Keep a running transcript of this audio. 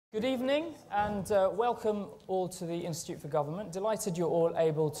Good evening and welcome all to the Institute for Government. Delighted you're all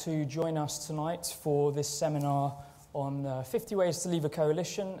able to join us tonight for this seminar on 50 ways to leave a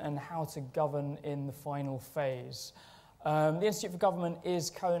coalition and how to govern in the final phase. The Institute for Government is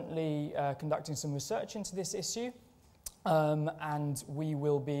currently conducting some research into this issue and we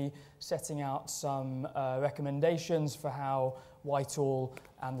will be setting out some recommendations for how Whitehall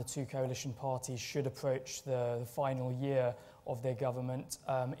and the two coalition parties should approach the final year of their government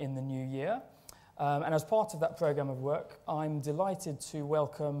in the new year. And as part of that programme of work, I'm delighted to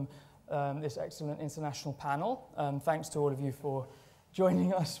welcome this excellent international panel. Thanks to all of you for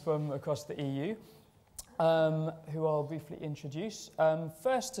joining us from across the EU, who I'll briefly introduce.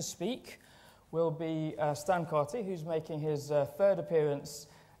 First to speak will be Stan Kaatee, who's making his third appearance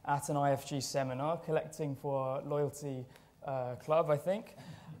at an IFG seminar, collecting for our loyalty club, I think.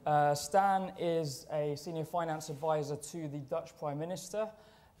 Stan is a senior finance advisor to the Dutch Prime Minister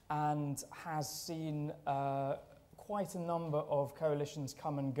and has seen quite a number of coalitions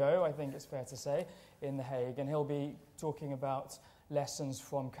come and go, I think it's fair to say, in The Hague. And he'll be talking about lessons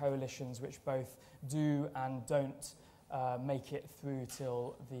from coalitions which both do and don't make it through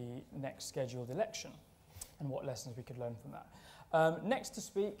till the next scheduled election and what lessons we could learn from that. Next to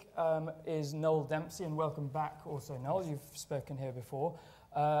speak is Noel Dempsey, and welcome back also, Noel. You've spoken here before.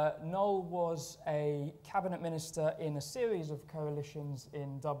 Noel was a cabinet minister in a series of coalitions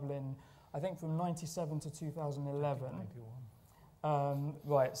in Dublin, I think from 97 to 2011. 91.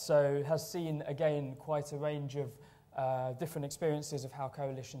 Right, so has seen again quite a range of different experiences of how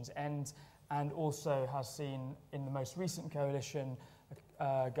coalitions end, and also has seen in the most recent coalition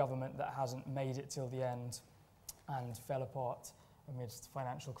government that hasn't made it till the end and fell apart amidst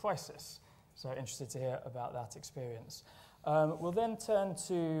financial crisis. So interested to hear about that experience. We'll then turn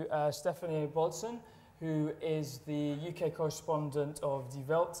to Stefanie Bolzen, who is the UK correspondent of Die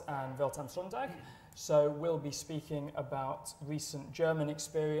Welt and Welt am Sonntag. So we'll be speaking about recent German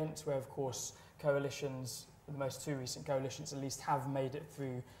experience, where of course coalitions, the most two recent coalitions at least, have made it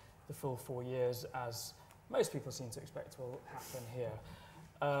through the full 4 years, as most people seem to expect will happen here.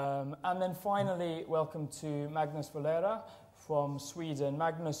 And then finally, welcome to Magnus Wallerå from Sweden.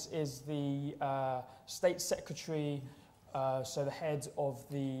 Magnus is the State Secretary, so the head of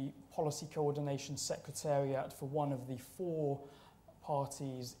the Policy Coordination Secretariat for one of the 4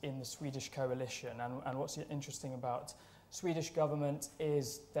 parties in the Swedish coalition. And what's interesting about Swedish government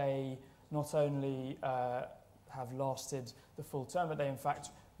is they not only have lasted the full term, but they in fact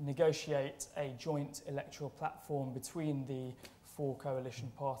negotiate a joint electoral platform between the 4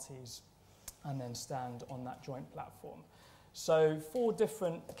 coalition parties and then stand on that joint platform. So 4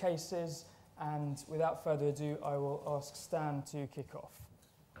 different cases, and without further ado, I will ask Stan to kick off.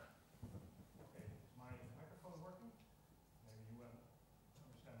 Okay, is my microphone working? Maybe you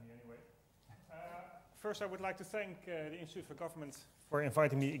understand me anyway. First, I would like to thank the Institute for Government for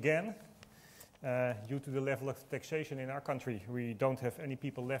inviting me again. Due to the level of taxation in our country, we don't have any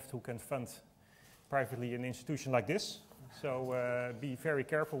people left who can fund privately an institution like this. So be very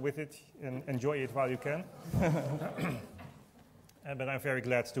careful with it and enjoy it while you can. But I'm very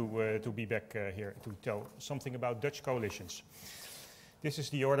glad to be back here to tell something about Dutch coalitions. This is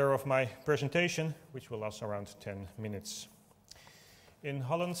the order of my presentation, which will last around 10 minutes. In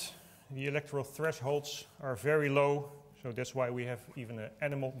Holland, the electoral thresholds are very low. So that's why we have even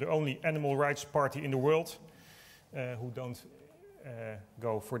the only animal rights party in the world who don't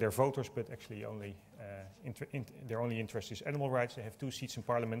go for their voters, but actually only their only interest is animal rights. They have 2 seats in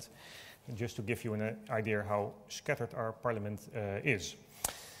parliament, and just to give you an idea how scattered our parliament is.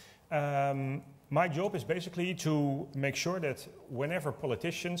 My job is basically to make sure that whenever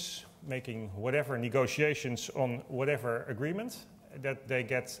politicians making whatever negotiations on whatever agreement, that they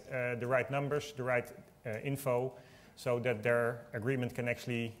get the right numbers, the right info, so that their agreement can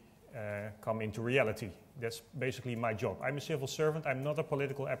actually come into reality. That's basically my job. I'm a civil servant, I'm not a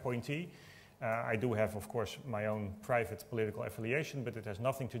political appointee. I do have, of course, my own private political affiliation, but it has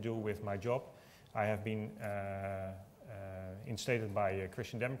nothing to do with my job. I have been instated by a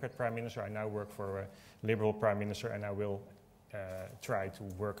Christian Democrat Prime Minister. I now work for a Liberal Prime Minister, and I will try to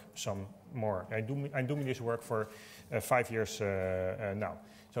work some more. I'm doing this work for 5 years now.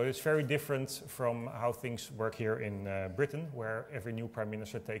 So it's very different from how things work here in Britain, where every new Prime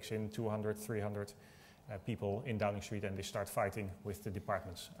Minister takes in 200, 300 people in Downing Street and they start fighting with the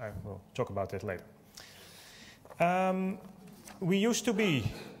departments. I will talk about that later. We used to be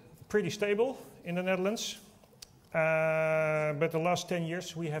pretty stable in the Netherlands, but the last 10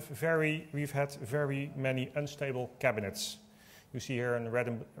 years we've had very many unstable cabinets. You see here in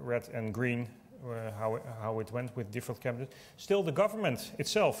red and green how it went with different cabinets. Still, the government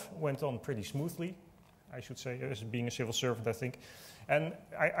itself went on pretty smoothly, I should say, as being a civil servant, I think. And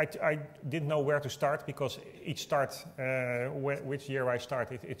I didn't know where to start, because each start, which year I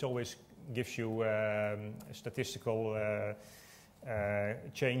start, it always gives you statistical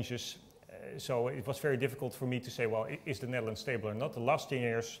changes. So it was very difficult for me to say, well, is the Netherlands stable or not? The last 10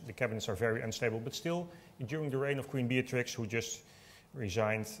 years, the cabinets are very unstable. But still, during the reign of Queen Beatrix, who just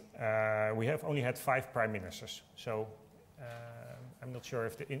resigned, we have only had 5 prime ministers. So I'm not sure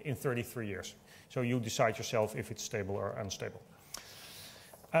if in 33 years. So you decide yourself if it's stable or unstable.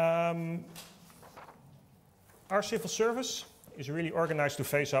 Our civil service is really organized to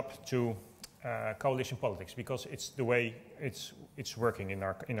face up to coalition politics, because it's the way it's working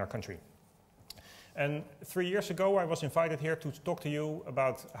in our country. And 3 years ago, I was invited here to talk to you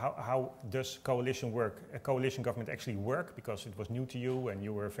about how does coalition work, a coalition government actually work, because it was new to you and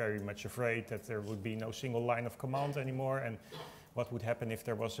you were very much afraid that there would be no single line of command anymore, and what would happen if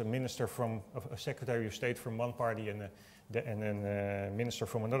there was a minister from a Secretary of State from one party and then a minister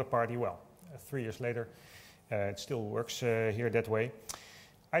from another party. Well, 3 years later, it still works here that way.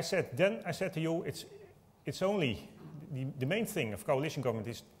 I said to you, it's only the main thing of coalition government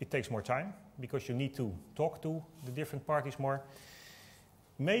is it takes more time, because you need to talk to the different parties more.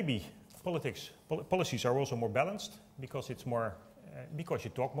 Maybe policies are also more balanced, because it's more because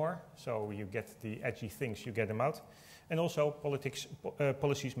you talk more, so you get the edgy things, you get them out. And also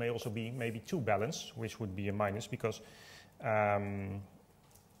policies may also be maybe too balanced, which would be a minus, because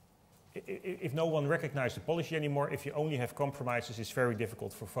if no one recognizes the policy anymore, if you only have compromises, it's very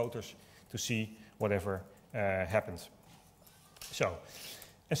difficult for voters to see whatever happens. So,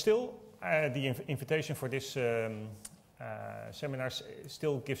 and still, the invitation for this seminar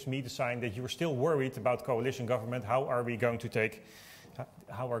still gives me the sign that you're still worried about coalition government. How are we going to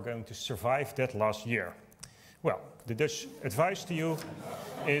survive that last year? Well, the Dutch advice to you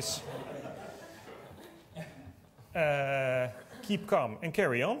is keep calm and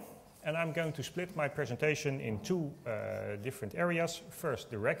carry on. And I'm going to split my presentation in 2 different areas.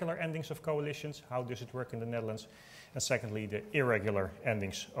 First, the regular endings of coalitions. How does it work in the Netherlands? And secondly, the irregular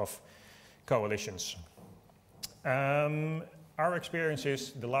endings of coalitions. Our experience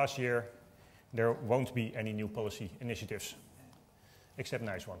is the last year there won't be any new policy initiatives, except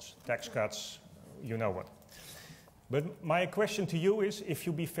nice ones. Tax cuts, you know what. But my question to you is, if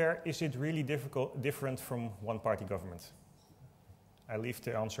you be fair, is it really different from one-party government? I leave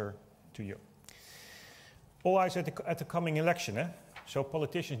the answer to you. All eyes at the coming election. So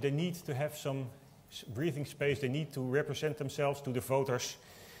politicians, they need to have some breathing space. They need to represent themselves to the voters.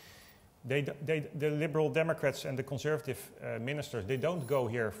 The Liberal Democrats and the Conservative ministers, they don't go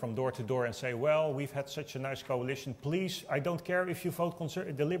here from door to door and say, well, we've had such a nice coalition. Please, I don't care if you vote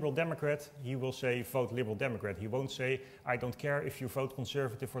the Liberal Democrat. He will say, vote Liberal Democrat. He won't say, I don't care if you vote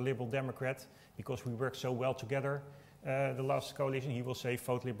Conservative or Liberal Democrat, because we work so well together. The last coalition, he will say,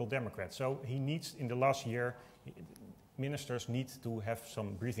 vote Liberal Democrat. So he needs, in the last year, ministers need to have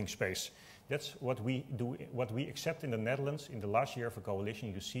some breathing space. That's what we do, what we accept in the Netherlands. In the last year of a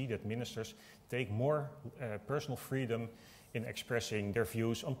coalition, you see that ministers take more personal freedom in expressing their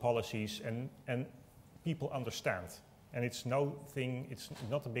views on policies, and people understand. And it's it's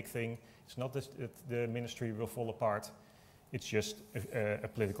not a big thing. It's not that the ministry will fall apart. It's just a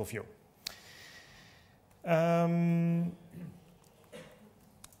political view.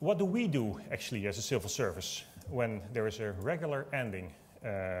 What do we do actually as a civil service when there is a regular ending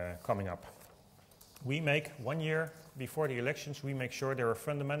coming up? We make 1 year before the elections, we make sure there are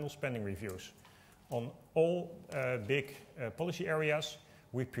fundamental spending reviews on all big policy areas.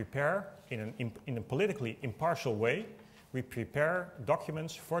 We prepare in a politically impartial way. We prepare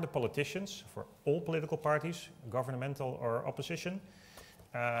documents for the politicians, for all political parties, governmental or opposition.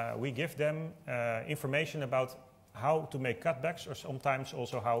 We give them information about how to make cutbacks, or sometimes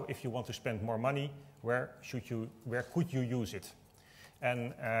also how, if you want to spend more money, where could you use it?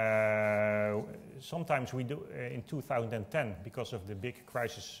 And sometimes we do in 2010, because of the big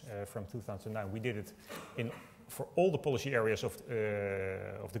crisis from 2009, we did it for all the policy areas of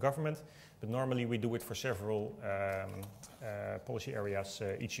the government, but normally we do it for several policy areas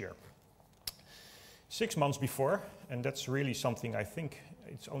each year. 6 months before, and that's really something I think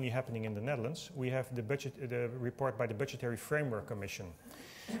it's only happening in the Netherlands, we have the report by the Budgetary Framework Commission.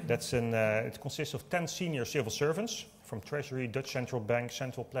 It consists of 10 senior civil servants from Treasury, Dutch Central Bank,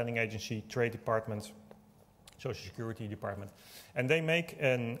 Central Planning Agency, Trade Department, Social Security Department. And they make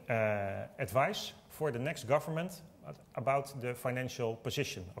an advice for the next government about the financial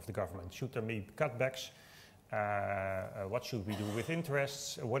position of the government. Should there be cutbacks? What should we do with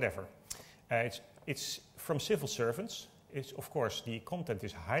interests? Whatever. It's from civil servants. It's, of course, the content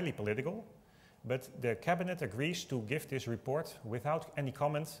is highly political, but the cabinet agrees to give this report without any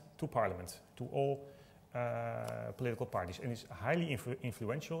comment to Parliament, to all political parties. And it's highly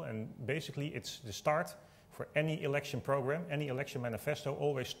influential, and basically it's the start for any election program. Any election manifesto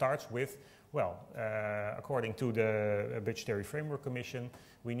always starts with, well, according to the Budgetary Framework Commission,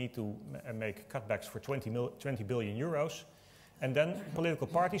 we need to make cutbacks for 20 billion euros. And then political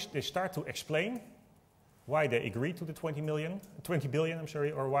parties, they start to explain why they agree to the 20 billion,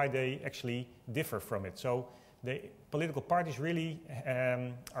 or why they actually differ from it. So the political parties really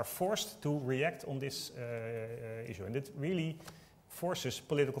are forced to react on this issue. And it really forces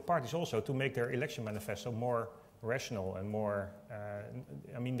political parties also to make their election manifesto more rational and more,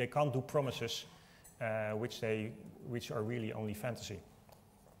 I mean, they can't do promises which are really only fantasy.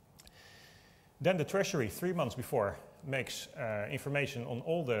 Then the Treasury, 3 months before, makes information on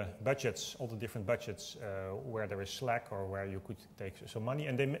all the budgets, all the different budgets where there is slack or where you could take some money.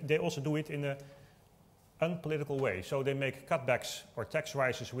 And they also do it in an unpolitical way. So they make cutbacks or tax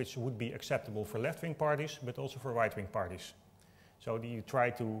rises which would be acceptable for left-wing parties, but also for right-wing parties. So you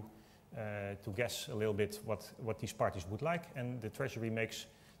try to guess a little bit what these parties would like, and the Treasury makes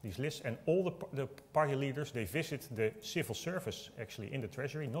these lists, and all the party leaders, they visit the civil service actually in the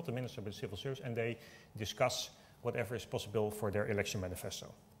Treasury, not the minister but the civil service, and they discuss whatever is possible for their election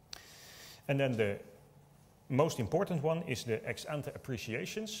manifesto. And then the most important one is the ex-ante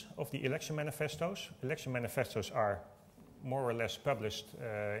appreciations of the election manifestos. Election manifestos are more or less published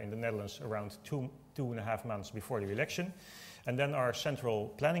in the Netherlands around two and a half months before the election. And then our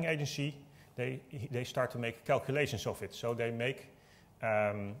central planning agency, they start to make calculations of it. So they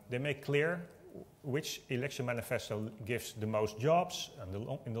make clear which election manifesto gives the most jobs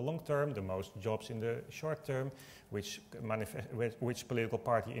in the long term, the most jobs in the short term, which political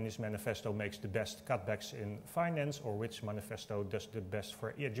party in this manifesto makes the best cutbacks in finance, or which manifesto does the best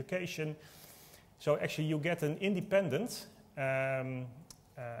for education. So actually you get an independent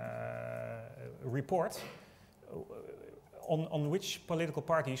report on which political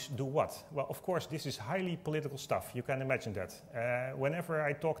parties do what. Well, of course, this is highly political stuff. You can imagine that. Whenever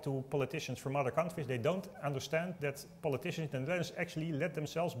I talk to politicians from other countries, they don't understand that politicians in the Netherlands actually let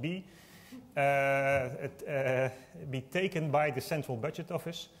themselves be taken by the central budget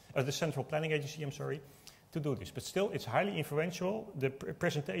office, the central planning agency, I'm sorry, to do this. But still, it's highly influential. The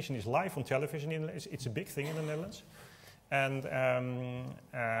presentation is live on television. It's a big thing in the Netherlands. And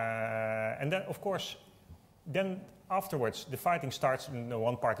then, of course, then afterwards, the fighting starts, and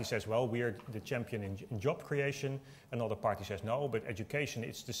one party says, well, we're the champion in job creation. Another party says, no, but education,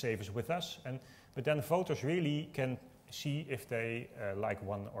 it's the safest with us. But then voters really can see if they like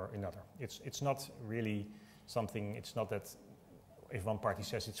one or another. It's not really something, it's not that if one party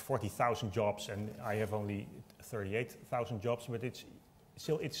says it's 40,000 jobs and I have only 38,000 jobs, but it's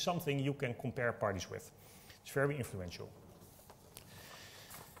something you can compare parties with. It's very influential.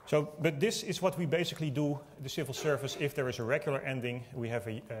 So, but this is what we basically do, the civil service. If there is a regular ending, we have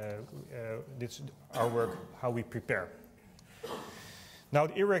this our work, how we prepare. Now,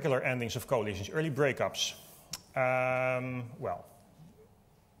 the irregular endings of coalitions, early breakups. Well,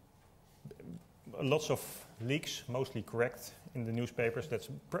 lots of leaks, mostly correct, in the newspapers. That's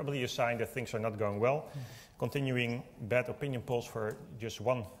probably a sign that things are not going well. Continuing bad opinion polls for just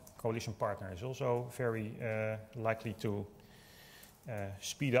one coalition partner is also very likely to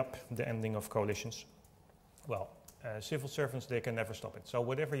speed up the ending of coalitions. Well, civil servants, they can never stop it. So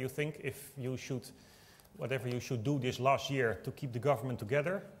whatever you think, whatever you should do this last year to keep the government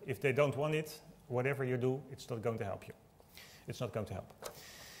together, if they don't want it, whatever you do, it's not going to help you. It's not going to help.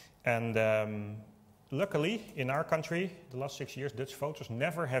 And luckily, in our country, the last 6 years, Dutch voters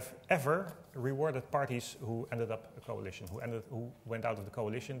never have ever rewarded parties who ended up a coalition, who went out of the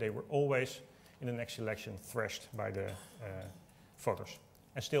coalition. They were always, in the next election, thrashed by the voters.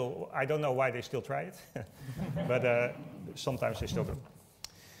 And still, I don't know why they still try it, but sometimes they still do.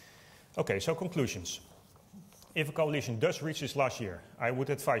 Okay, so conclusions. If a coalition does reach this last year, I would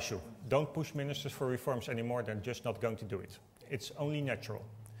advise you, don't push ministers for reforms anymore. They're just not going to do it. It's only natural.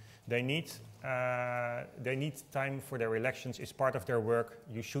 They need time for their elections. It's part of their work.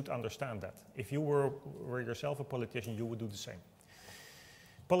 You should understand that. If you were yourself a politician, you would do the same.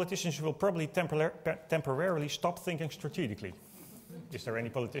 Politicians will probably temporarily stop thinking strategically. Is there any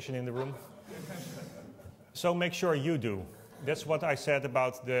politician in the room? So make sure you do. That's what I said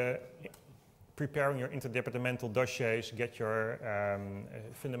about preparing your interdepartmental dossiers, get your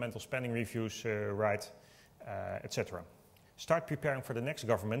fundamental spending reviews right, etc. Start preparing for the next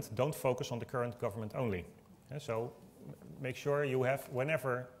government. Don't focus on the current government only. So make sure you have,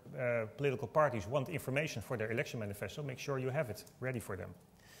 whenever political parties want information for their election manifesto, make sure you have it ready for them.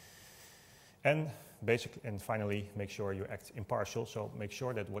 And finally, make sure you act impartial, so make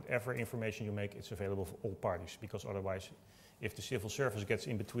sure that whatever information you make is available for all parties, because otherwise, if the civil service gets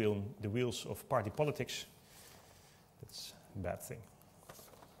in between the wheels of party politics, that's a bad thing.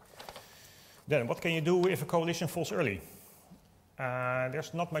 Then, what can you do if a coalition falls early?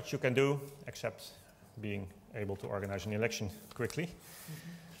 There's not much you can do, except being able to organize an election quickly.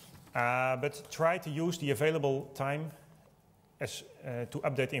 But try to use the available time to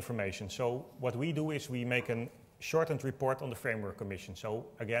update information. So what we do is we make a shortened report on the Framework Commission. So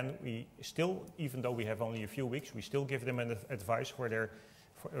again, we still, even though we have only a few weeks, we still give them an advice for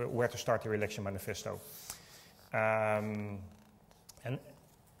where to start their election manifesto. And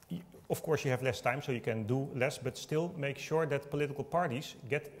of course you have less time, so you can do less, but still make sure that political parties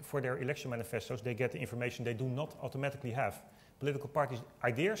get, for their election manifestos, they get the information they do not automatically have. Political parties'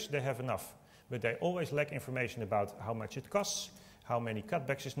 ideas, they have enough, but they always lack information about how much it costs, how many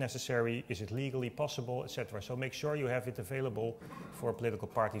cutbacks is necessary, is it legally possible, etc. So make sure you have it available for political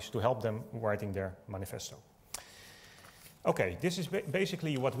parties to help them writing their manifesto. Okay, this is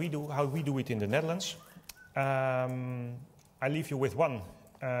basically what we do, how we do it in the Netherlands. I leave you with one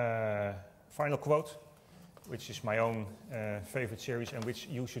final quote, which is my own favorite series and which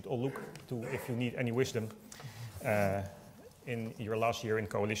you should all look to if you need any wisdom in your last year in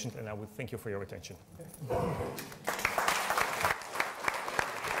coalition, and I would thank you for your attention.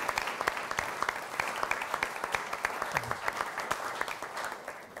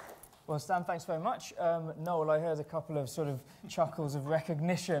 Well, Stan, thanks very much. Noel, I heard a couple of sort of chuckles of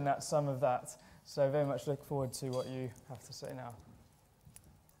recognition at some of that, so very much look forward to what you have to say now.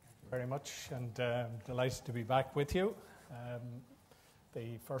 Very much, and delighted to be back with you.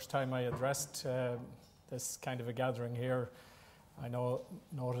 The first time I addressed this kind of a gathering here, I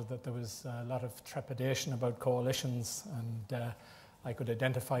noted that there was a lot of trepidation about coalitions, and I could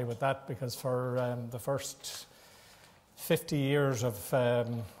identify with that because for the first 50 years of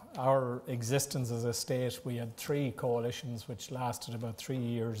our existence as a state, we had 3 coalitions which lasted about 3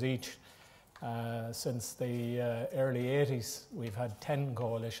 years each. Since the early 80s, we've had 10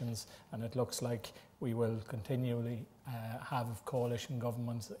 coalitions, and it looks like we will continually have coalition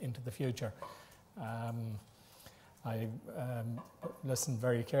governments into the future. I listened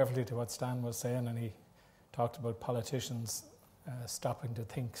very carefully to what Stan was saying, and he talked about politicians stopping to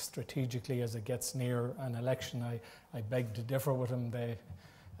think strategically as it gets near an election. I beg to differ with him. They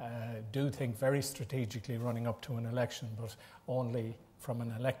do think very strategically running up to an election, but only from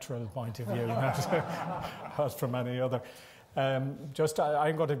an electoral point of view, not from any other. I'm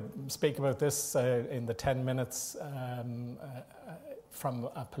going to speak about this in the 10 minutes from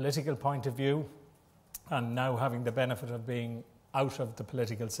a political point of view, and now having the benefit of being out of the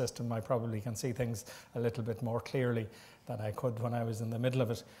political system, I probably can see things a little bit more clearly than I could when I was in the middle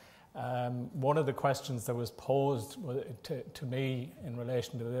of it. One of the questions that was posed to me in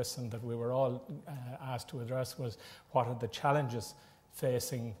relation to this, and that we were all asked to address, was what are the challenges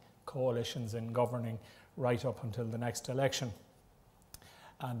facing coalitions in governing right up until the next election.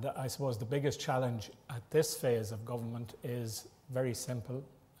 And I suppose the biggest challenge at this phase of government is very simply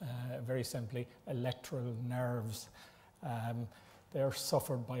electoral nerves. They're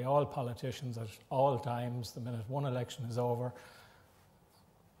suffered by all politicians at all times. The minute one election is over,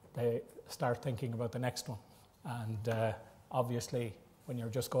 they start thinking about the next one. And obviously, when you're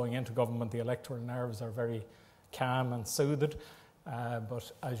just going into government, the electoral nerves are very calm and soothed.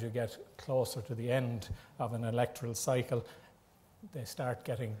 But as you get closer to the end of an electoral cycle, they start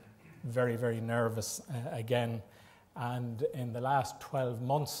getting very, very nervous again. And in the last 12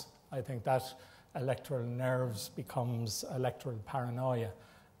 months, I think that electoral nerves becomes electoral paranoia.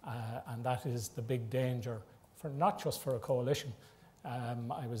 And that is the big danger, for not just for a coalition.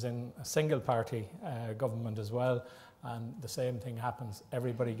 I was in a single party government as well, and the same thing happens.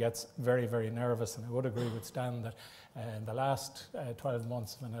 Everybody gets very, very nervous, and I would agree with Stan that in the last 12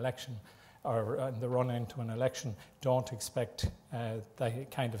 months of an election, or the run into an election, don't expect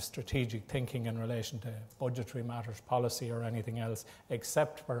that kind of strategic thinking in relation to budgetary matters, policy or anything else,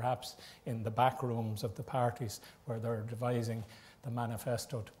 except perhaps in the back rooms of the parties where they're devising the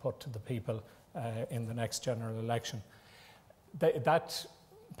manifesto to put to the people in the next general election. That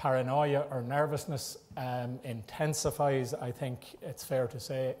paranoia or nervousness intensifies, I think it's fair to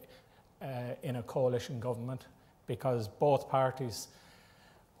say, in a coalition government, because both parties,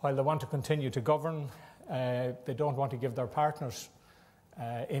 while they want to continue to govern, they don't want to give their partners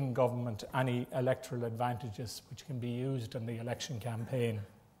in government any electoral advantages which can be used in the election campaign.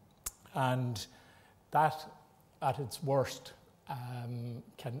 And that at its worst,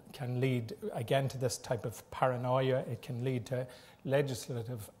 can lead again to this type of paranoia. It can lead to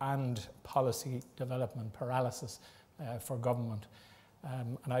legislative and policy development paralysis for government.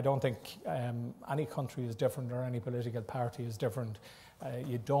 And I don't think any country is different or any political party is different.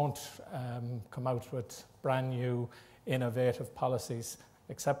 You don't come out with brand new innovative policies,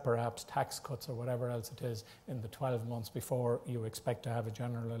 except perhaps tax cuts or whatever else it is, in the 12 months before you expect to have a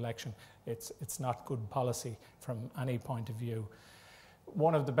general election. It's not good policy from any point of view.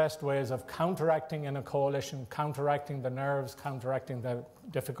 One of the best ways of counteracting in a coalition, counteracting the nerves, counteracting the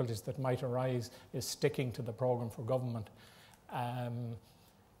difficulties that might arise, is sticking to the programme for government.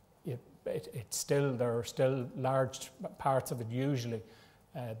 There are still large parts of it usually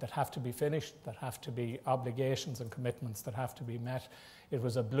that have to be finished, that have to be obligations and commitments that have to be met. It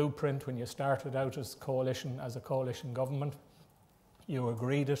was a blueprint when you started out as a coalition government. You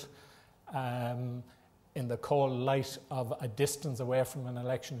agreed it in the cold light of a distance away from an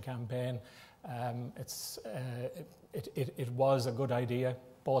election campaign. It was a good idea.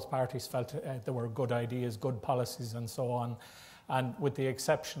 Both parties felt there were good ideas, good policies and so on. And with the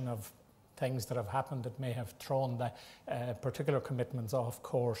exception of things that have happened that may have thrown the particular commitments off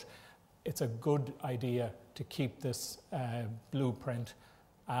course, it's a good idea to keep this blueprint,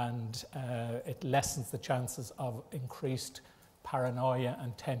 and it lessens the chances of increased paranoia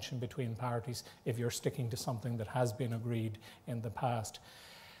and tension between parties if you're sticking to something that has been agreed in the past.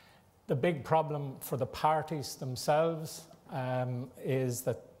 The big problem for the parties themselves is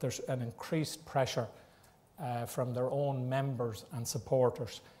that there's an increased pressure from their own members and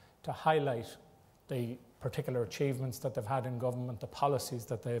supporters to highlight the particular achievements that they've had in government, the policies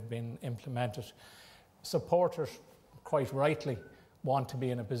that they've been implemented. Supporters, quite rightly, want to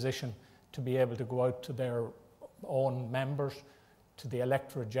be in a position to be able to go out to their own members, to the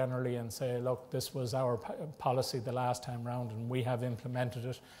electorate generally, and say, look, this was our policy the last time round and we have implemented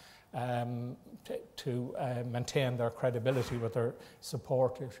it, to maintain their credibility with their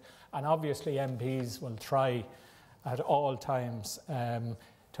supporters. And obviously MPs will try at all times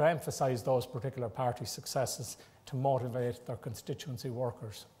to emphasise those particular party successes to motivate their constituency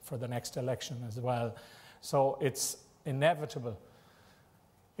workers for the next election as well. So it's inevitable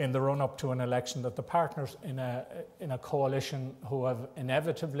in the run-up to an election that the partners in a coalition who have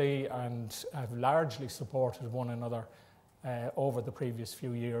inevitably and have largely supported one another over the previous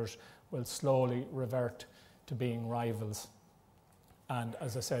few years will slowly revert to being rivals. And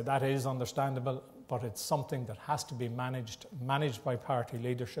as I say, that is understandable, but it's something that has to be managed by party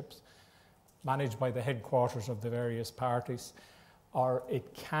leaderships, managed by the headquarters of the various parties, or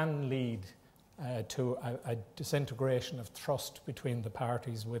it can lead to a disintegration of trust between the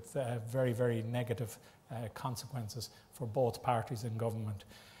parties with very, very negative consequences for both parties in government.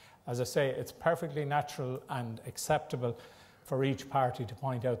 As I say, it's perfectly natural and acceptable for each party to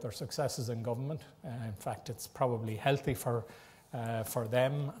point out their successes in government. In fact, it's probably healthy for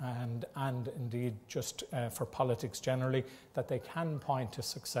them and indeed just for politics generally, that they can point to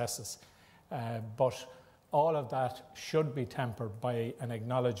successes. But all of that should be tempered by an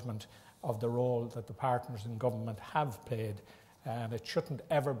acknowledgement of the role that the partners in government have played. And it shouldn't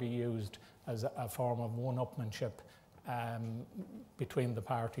ever be used as a form of one-upmanship between the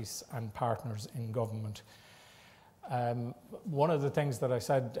parties and partners in government. One of the things that I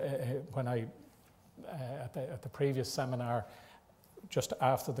said when at the previous seminar, just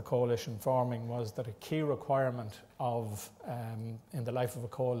after the coalition forming, was that a key requirement in the life of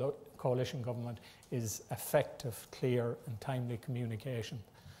a coalition government is effective, clear and timely communication.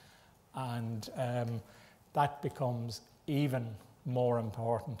 And that becomes even more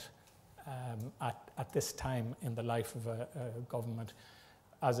important at this time in the life of a government.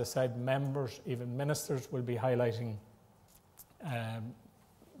 As I said, members, even ministers, will be highlighting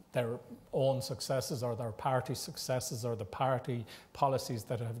their own successes or their party successes or the party policies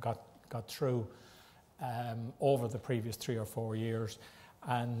that have got through over the previous 3 or 4 years.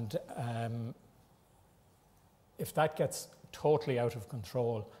 And if that gets totally out of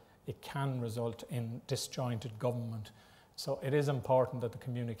control, it can result in disjointed government. So it is important that the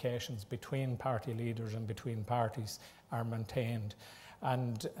communications between party leaders and between parties are maintained,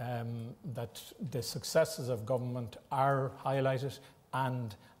 and that the successes of government are highlighted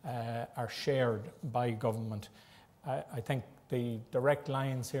and are shared by government. I think the direct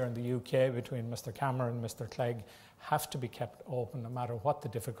lines here in the UK between Mr Cameron and Mr Clegg have to be kept open no matter what the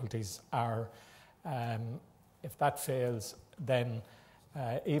difficulties are. If that fails, then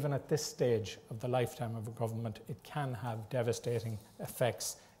even at this stage of the lifetime of a government, it can have devastating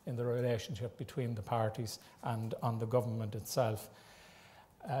effects in the relationship between the parties and on the government itself.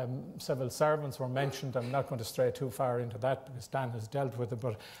 Civil servants were mentioned. I'm not going to stray too far into that because Dan has dealt with it,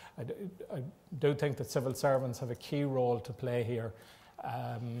 but I do think that civil servants have a key role to play here.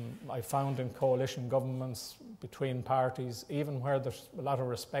 I found in coalition governments between parties, even where there's a lot of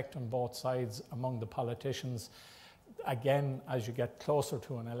respect on both sides among the politicians, again, as you get closer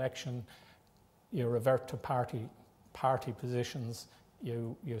to an election, you revert to party positions,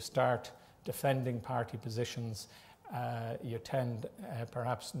 you start defending party positions. You tend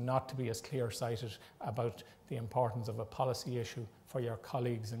perhaps not to be as clear-sighted about the importance of a policy issue for your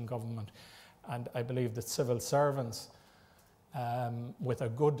colleagues in government. And I believe that civil servants, with a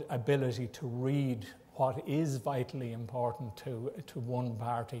good ability to read what is vitally important to one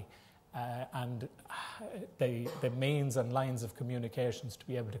party and the means and lines of communications to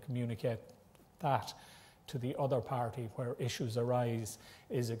be able to communicate that to the other party where issues arise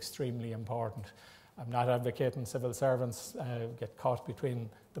is extremely important. I'm not advocating civil servants get caught between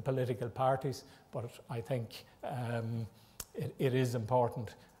the political parties, but I think it is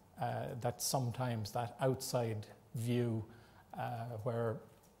important that sometimes that outside view where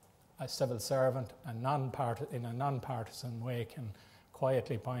a civil servant in a non-partisan way can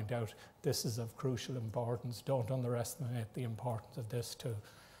quietly point out this is of crucial importance, don't underestimate the importance of this to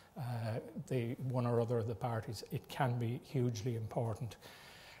the one or other of the parties. It can be hugely important.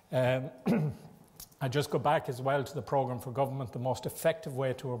 I just go back as well to the programme for government. The most effective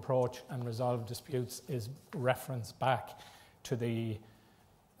way to approach and resolve disputes is reference back to the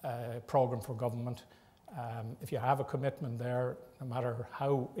programme for government. If you have a commitment there, no matter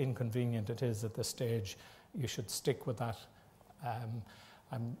how inconvenient it is at this stage, you should stick with that.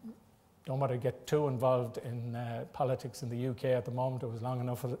 I don't want to get too involved in politics in the UK at the moment. It was long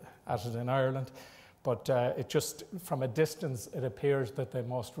enough at it in Ireland. But it just, from a distance, it appears that the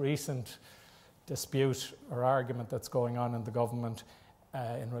most recent dispute or argument that's going on in the government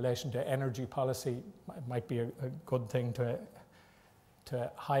in relation to energy policy might be a good thing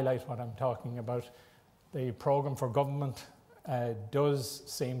to highlight what I'm talking about. The programme for government does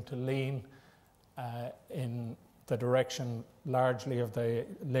seem to lean in the direction largely of the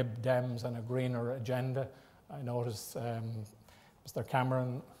Lib Dems and a greener agenda. I notice Mr.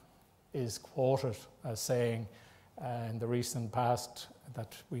 Cameron is quoted as saying in the recent past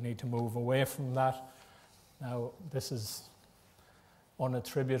that we need to move away from that. Now, this is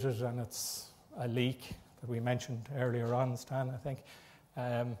unattributed and it's a leak that we mentioned earlier on, Stan, I think.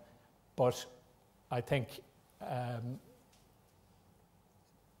 But I think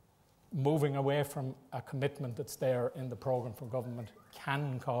moving away from a commitment that's there in the programme for government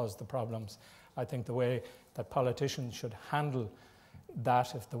can cause the problems. I think the way that politicians should handle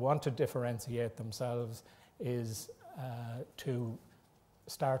that, if they want to differentiate themselves, is to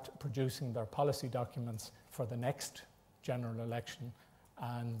start producing their policy documents for the next general election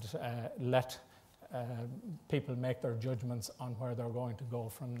and let people make their judgments on where they're going to go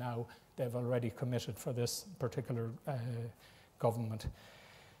from now. They've already committed for this particular government.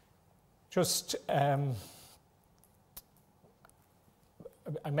 Just I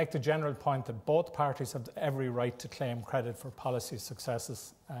make the general point that both parties have every right to claim credit for policy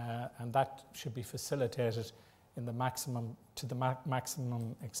successes, and that should be facilitated in the maximum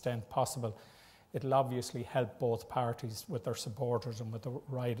extent possible. It'll obviously help both parties with their supporters and with the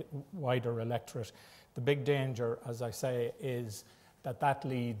wider electorate. The big danger, as I say, is that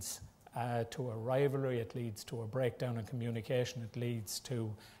leads to a rivalry, it leads to a breakdown in communication, it leads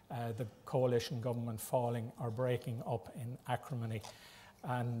to the coalition government falling or breaking up in acrimony.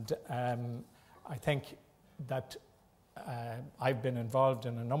 And I think that I've been involved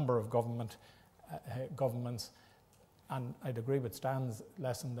in a number of governments, and I'd agree with Stan's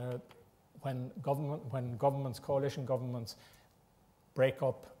lesson there. When governments, coalition governments, break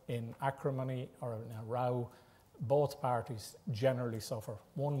up in acrimony or in a row, both parties generally suffer.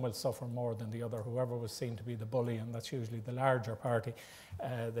 One will suffer more than the other, whoever was seen to be the bully, and that's usually the larger party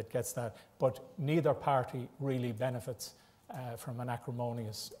that gets that. But neither party really benefits from an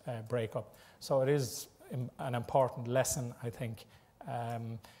acrimonious breakup. So it is an important lesson, I think.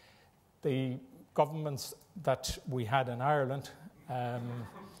 The governments that we had in Ireland,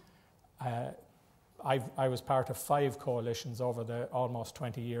 I was part of 5 coalitions over the almost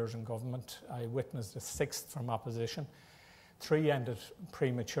 20 years in government. I witnessed a 6th from opposition. 3 ended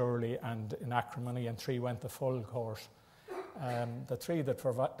prematurely and in acrimony, and 3 went the full course. The 3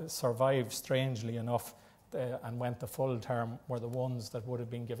 that survived, strangely enough, and went the full term were the ones that would have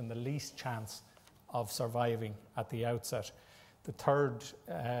been given the least chance of surviving at the outset. The 3rd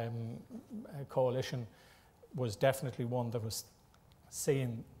coalition was definitely one that was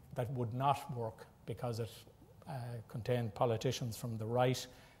seen that would not work because it contained politicians from the right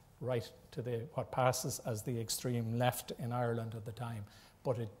to what passes as the extreme left in Ireland at the time.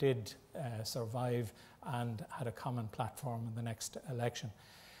 But it did survive and had a common platform in the next election.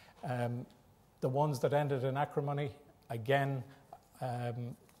 The ones that ended in acrimony, again,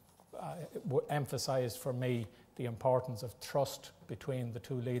 emphasised for me the importance of trust between the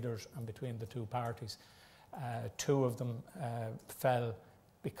two leaders and between the two parties. Two of them fell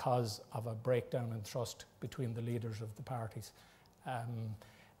because of a breakdown in trust between the leaders of the parties.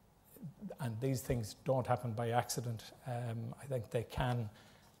 And these things don't happen by accident. I think they can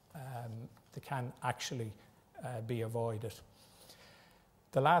actually be avoided.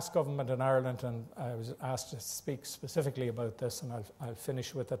 The last government in Ireland, and I was asked to speak specifically about this, and I'll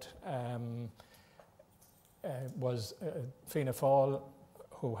finish with it, was Fianna Fáil,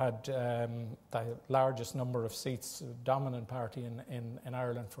 who had the largest number of seats, dominant party in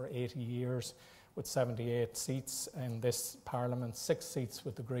Ireland for 80 years, with 78 seats in this parliament, 6 seats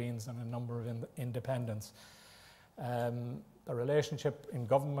with the Greens and a number of independents. The relationship in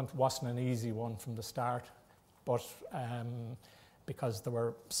government wasn't an easy one from the start, but because they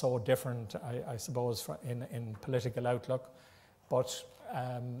were so different, I suppose, in political outlook. But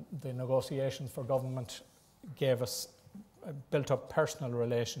the negotiations for government built up personal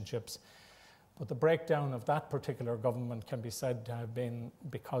relationships. But the breakdown of that particular government can be said to have been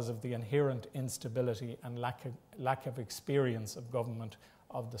because of the inherent instability and lack of experience of government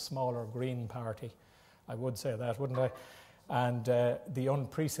of the smaller Green Party. I would say that, wouldn't I? And the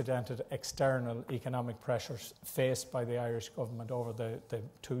unprecedented external economic pressures faced by the Irish government over the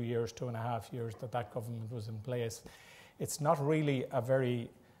 2.5 years that government was in place. It's not really a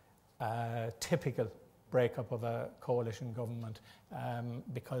very typical breakup of a coalition government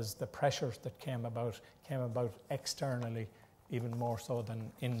because the pressures that came about externally even more so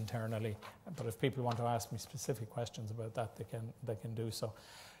than internally. But if people want to ask me specific questions about that, they can do so.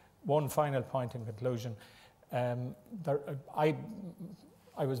 One final point in conclusion. I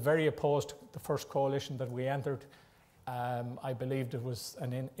was very opposed to the first coalition that we entered. I believed it was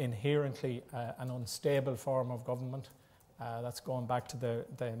inherently an unstable form of government. That's going back to the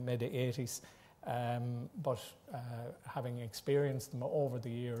mid-80s. But having experienced them over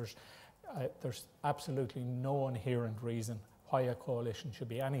the years, there's absolutely no inherent reason why a coalition should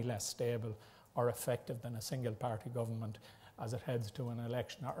be any less stable or effective than a single party government as it heads to an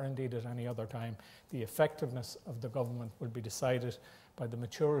election, or indeed at any other time. The effectiveness of the government will be decided by the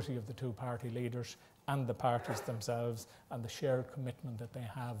maturity of the two party leaders and the parties themselves and the shared commitment that they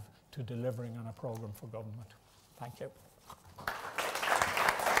have to delivering on a programme for government. Thank you.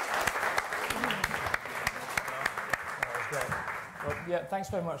 Great. Well, yeah, thanks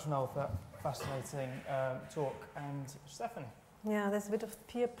very much, Noel, for that fascinating talk. And Stefanie? Yeah, there's a bit of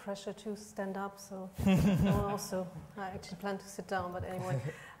peer pressure to stand up, so also I actually plan to sit down, but anyway.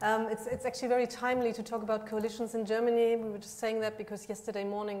 It's actually very timely to talk about coalitions in Germany. We were just saying that because yesterday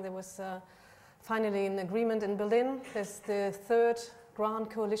morning there was finally an agreement in Berlin. There's the third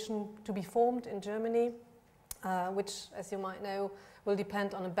grand coalition to be formed in Germany, which, as you might know, will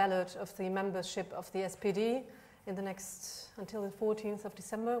depend on a ballot of the membership of the SPD in the until the 14th of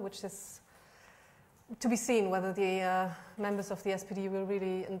December, which is to be seen whether the members of the SPD will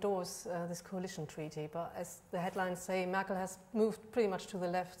really endorse this coalition treaty. But as the headlines say, Merkel has moved pretty much to the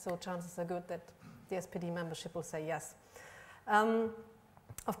left, so chances are good that the SPD membership will say yes.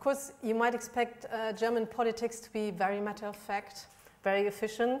 Of course, you might expect German politics to be very matter-of-fact, very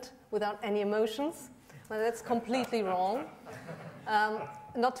efficient, without any emotions. Well, that's completely wrong.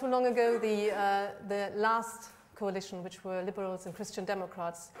 Not too long ago, the last coalition, which were Liberals and Christian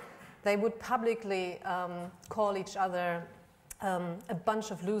Democrats, they would publicly call each other a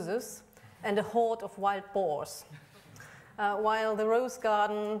bunch of losers and a horde of wild boars. While the Rose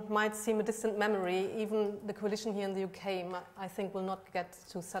Garden might seem a distant memory, even the coalition here in the UK, I think, will not get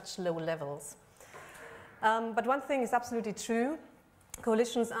to such low levels. But one thing is absolutely true.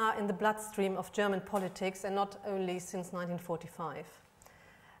 Coalitions are in the bloodstream of German politics, and not only since 1945.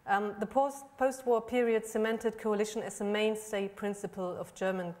 The post-war period cemented coalition as a mainstay principle of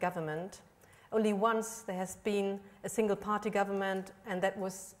German government. Only once there has been a single-party government, and that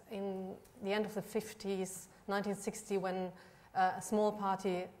was in the end of the 50s, 1960, when a small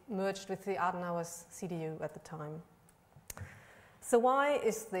party merged with the Adenauer's CDU at the time. So why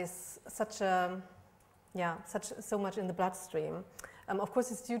is this so much in the bloodstream? Of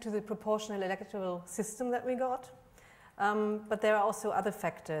course, it's due to the proportional electoral system that we got. But there are also other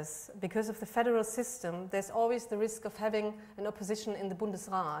factors. Because of the federal system, there's always the risk of having an opposition in the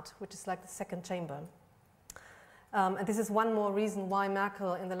Bundesrat, which is like the second chamber. And this is one more reason why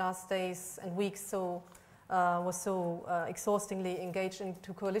Merkel in the last days and weeks so was so exhaustingly engaged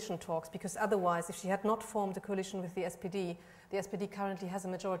into coalition talks, because otherwise, if she had not formed a coalition with the SPD currently has a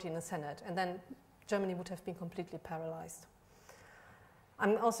majority in the Senate, and then Germany would have been completely paralyzed.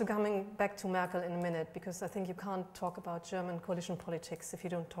 I'm also coming back to Merkel in a minute, because I think you can't talk about German coalition politics if you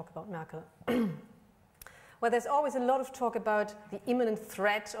don't talk about Merkel. Well, there's always a lot of talk about the imminent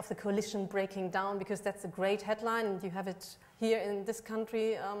threat of the coalition breaking down, because that's a great headline, and you have it here in this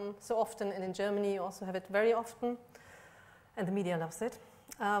country so often, and in Germany you also have it very often, and the media loves it.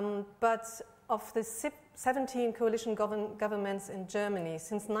 But of the 17 coalition governments in Germany,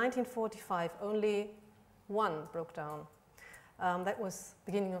 since 1945, only one broke down. That was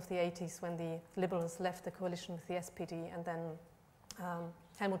beginning of the 80s, when the Liberals left the coalition with the SPD, and then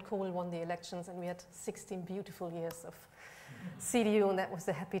Helmut Kohl won the elections, and we had 16 beautiful years of CDU, and that was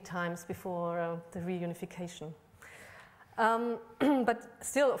the happy times before the reunification. But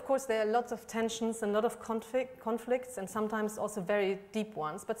still, of course, there are lots of tensions and a lot of conflicts, and sometimes also very deep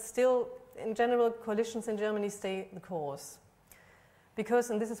ones. But still, in general, coalitions in Germany stay the course.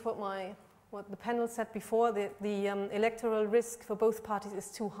 Because, and this is what the panel said before, the electoral risk for both parties is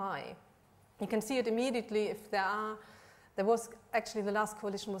too high. You can see it immediately if there was actually, the last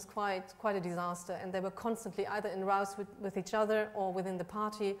coalition was quite a disaster, and they were constantly either in rows with each other or within the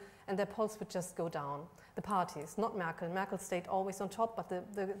party, and their polls would just go down. The parties, not Merkel. Merkel stayed always on top, but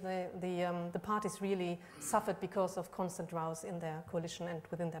the parties really suffered because of constant rows in their coalition and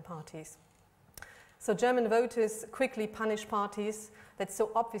within their parties. So German voters quickly punish parties that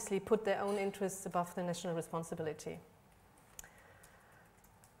so obviously put their own interests above the national responsibility.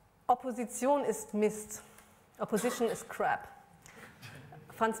 Opposition ist Mist. Opposition is crap.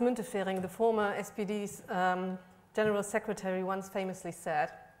 Franz Müntefering, the former SPD's general secretary, once famously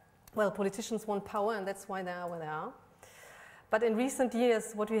said, well, politicians want power, and that's why they are where they are. But in recent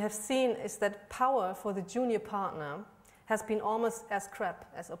years, what we have seen is that power for the junior partner has been almost as crap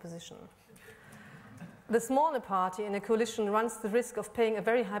as opposition. The smaller party in a coalition runs the risk of paying a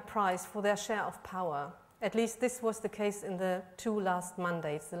very high price for their share of power. At least this was the case in the two last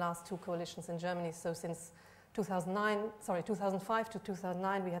mandates, the last two coalitions in Germany. So since 2005 to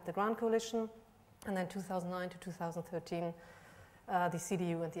 2009, we had the Grand Coalition, and then 2009 to 2013, the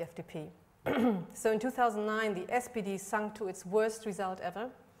CDU and the FDP. So in 2009, the SPD sunk to its worst result ever,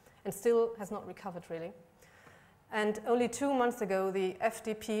 and still has not recovered really. And only 2 months ago, the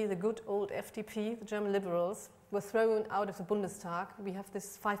FDP, the good old FDP, the German liberals, were thrown out of the Bundestag. We have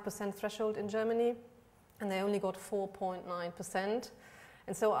this 5% threshold in Germany, and they only got 4.9%.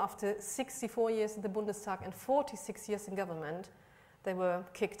 And so after 64 years in the Bundestag and 46 years in government, they were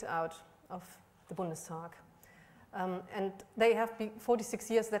kicked out of the Bundestag. And they have been 46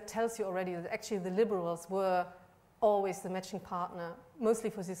 years. That tells you already that actually the liberals were always the matching partner, mostly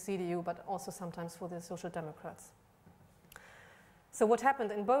for the CDU, but also sometimes for the Social Democrats. So what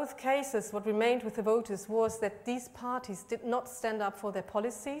happened in both cases, what remained with the voters was that these parties did not stand up for their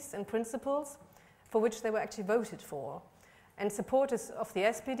policies and principles for which they were actually voted for. And supporters of the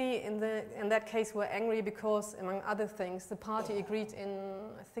SPD in that case were angry because, among other things, the party agreed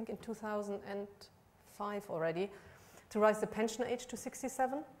I think in 2005 already, to raise the pension age to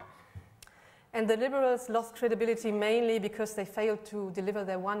 67. And the liberals lost credibility mainly because they failed to deliver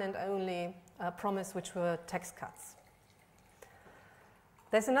their one and only promise, which were tax cuts.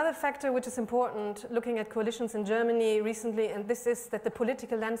 There's another factor which is important looking at coalitions in Germany recently, and this is that the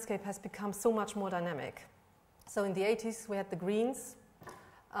political landscape has become so much more dynamic. So in the 80s, we had the Greens,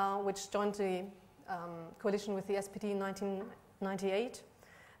 which joined the coalition with the SPD in 1998.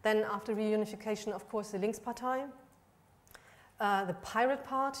 Then after reunification, of course, the Linkspartei, the Pirate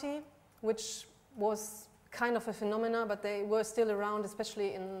Party, which was kind of a phenomenon, but they were still around,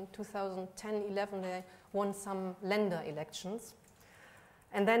 especially in 2010-11, they won some Länder elections.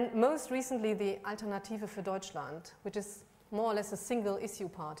 And then most recently, the Alternative für Deutschland, which is more or less a single issue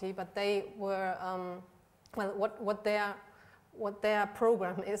party, but they were, well, what their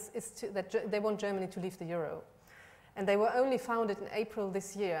program is that they want Germany to leave the euro. And they were only founded in April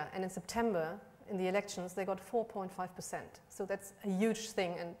this year, and in September, in the elections, they got 4.5%. So that's a huge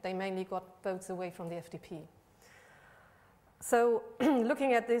thing, and they mainly got votes away from the FDP. So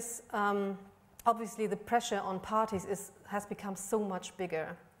looking at this, obviously the pressure on parties has become so much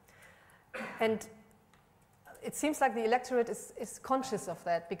bigger. And it seems like the electorate is conscious of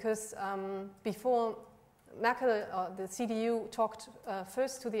that, because before Merkel, the CDU, talked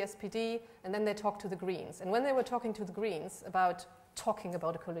first to the SPD, and then they talked to the Greens. And when they were talking to the Greens about talking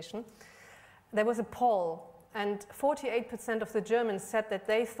about a coalition, there was a poll, and 48% of the Germans said that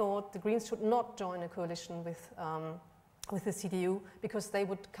they thought the Greens should not join a coalition with the CDU because they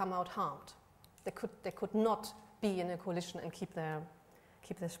would come out harmed. They could not be in a coalition and keep their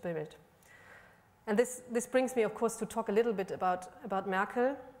spirit. And this brings me, of course, to talk a little bit about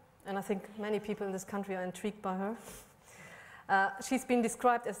Merkel, and I think many people in this country are intrigued by her. She's been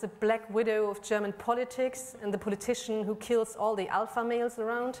described as the black widow of German politics and the politician who kills all the alpha males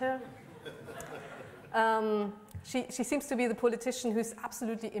around her. She seems to be the politician who's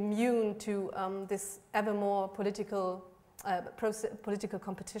absolutely immune to this ever more political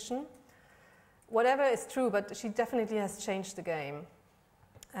competition. Whatever is true, but she definitely has changed the game.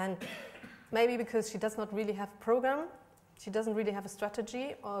 And maybe because she does not really have a program, she doesn't really have a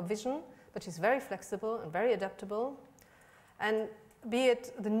strategy or a vision, but she's very flexible and very adaptable. And be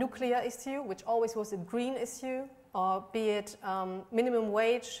it the nuclear issue, which always was a green issue, or be it minimum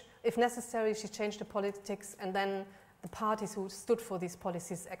wage, if necessary, she changed the politics, and then the parties who stood for these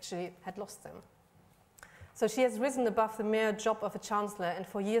policies actually had lost them. So she has risen above the mere job of a chancellor, and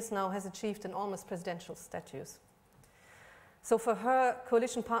for years now has achieved an almost presidential status. So for her,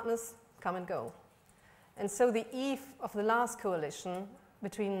 coalition partners come and go. And so the eve of the last coalition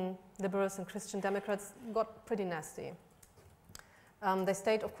between liberals and Christian Democrats got pretty nasty. They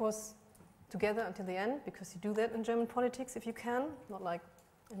stayed, of course, together until the end, because you do that in German politics if you can, not like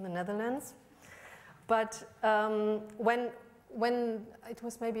in the Netherlands. But when it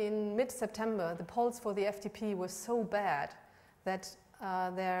was maybe in mid-September, the polls for the FDP were so bad that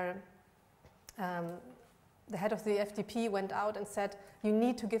the head of the FDP went out and said, "You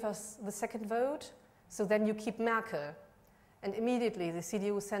need to give us the second vote, so then you keep Merkel." And immediately the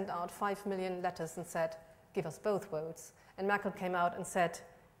CDU sent out 5 million letters and said, "Give us both votes." And Merkel came out and said,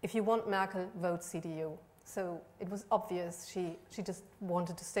 "If you want Merkel, vote CDU." So it was obvious she just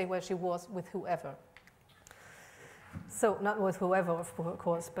wanted to stay where she was with whoever. So not with whoever, of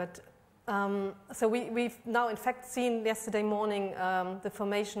course, but so we've now in fact seen yesterday morning the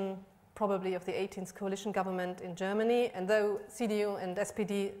formation probably of the 18th coalition government in Germany. And though CDU and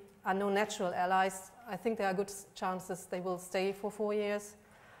SPD are no natural allies, I think there are good chances they will stay for 4 years.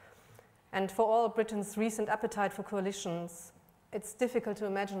 And for all Britain's recent appetite for coalitions, it's difficult to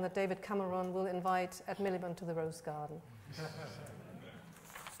imagine that David Cameron will invite Ed Miliband to the Rose Garden.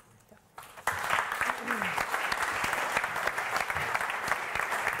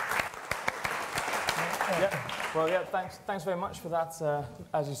 Thanks very much for that,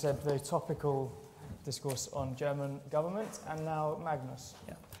 as you said, very topical discourse on German government. And now Magnus.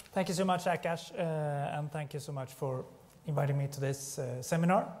 Yeah. Thank you so much, Akash, and thank you so much for inviting me to this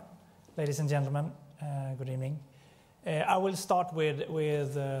seminar. Ladies and gentlemen, good evening. I will start with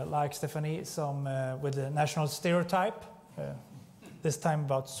like Stefanie, with the national stereotype, this time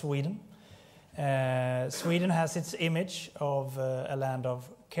about Sweden. Sweden has its image of a land of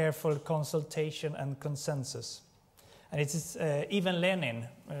careful consultation and consensus. And it is even Lenin,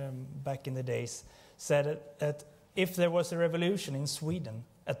 back in the days, said that if there was a revolution in Sweden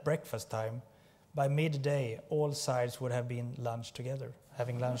at breakfast time, by midday all sides would have been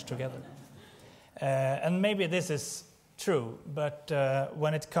having lunch together. And maybe this is true, but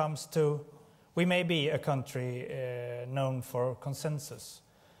when it comes to, we may be a country known for consensus,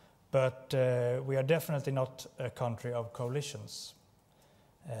 but we are definitely not a country of coalitions.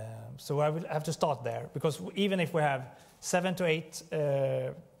 So I will have to start there, because even if we have 7 to 8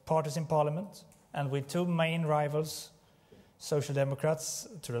 parties in parliament, and with 2 main rivals, Social Democrats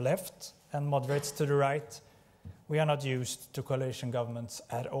to the left and moderates to the right, we are not used to coalition governments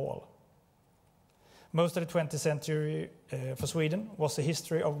at all. Most of the 20th century for Sweden was a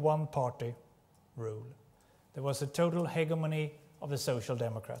history of one-party rule. There was a total hegemony of the Social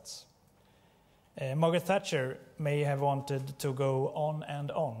Democrats. Margaret Thatcher may have wanted to go on and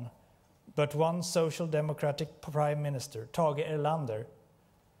on, but one Social Democratic Prime Minister, Tage Erlander,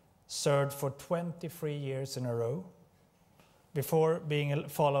 served for 23 years in a row before being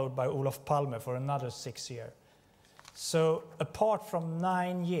followed by Olof Palme for another 6 years. So apart from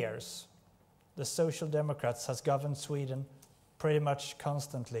 9 years, the Social Democrats has governed Sweden pretty much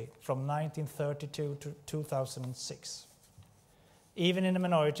constantly from 1932 to 2006. Even in a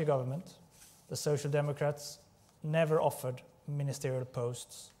minority government, the Social Democrats never offered ministerial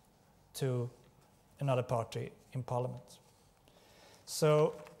posts to another party in parliament.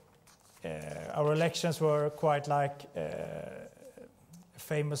 So our elections were quite like a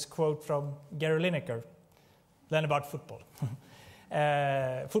famous quote from Gary Lineker, then about football.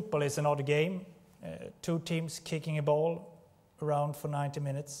 Football is an odd game, 2 teams kicking a ball around for 90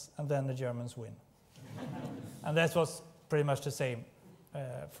 minutes, and then the Germans win. And that was pretty much the same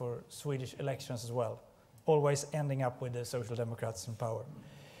for Swedish elections as well, always ending up with the Social Democrats in power.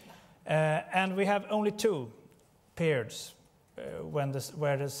 And we have only 2 periods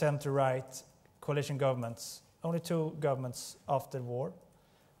where the center-right coalition governments, only 2 governments after the war,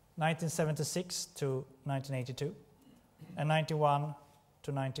 1976 to 1982, and 91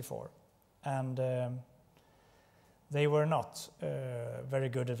 to 94. And they were not very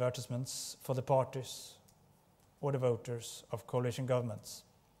good advertisements for the parties or the voters of coalition governments.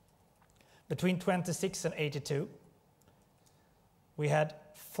 Between 26 and 82, we had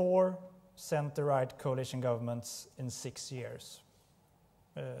 4 center-right coalition governments in 6 years.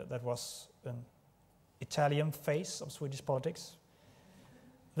 That was an Italian phase of Swedish politics.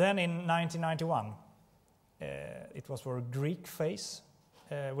 Then in 1991, it was for a Greek phase.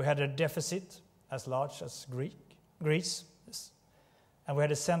 We had a deficit as large as Greece, and we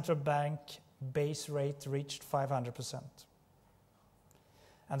had a central bank base rate reached 500%.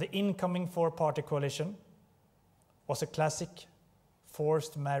 And the incoming 4-party coalition was a classic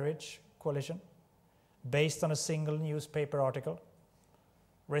forced marriage coalition based on a single newspaper article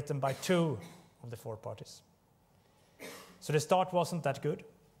written by 2 of the 4 parties. So the start wasn't that good,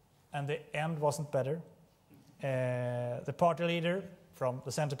 and the end wasn't better. The party leader from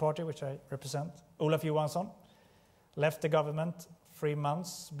the Center Party, which I represent, Olof Johansson, left the government 3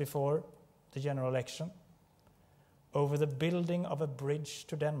 months before the general election over the building of a bridge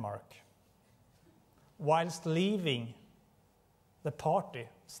to Denmark, whilst leaving the party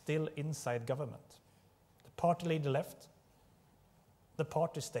still inside government. The party leader left, the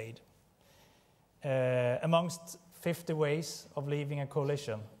party stayed. Amongst 50 ways of leaving a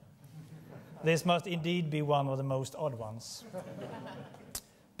coalition, this must indeed be one of the most odd ones.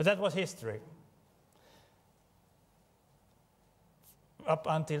 But that was history. Up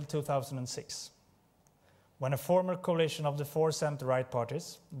until 2006, when a former coalition of the 4 center-right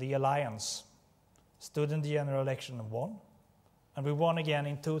parties, the Alliance, stood in the general election and won, and we won again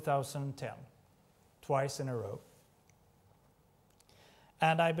in 2010, twice in a row.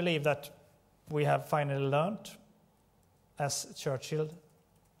 And I believe that we have finally learned, as Churchill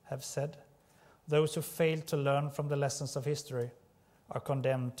have said, those who fail to learn from the lessons of history are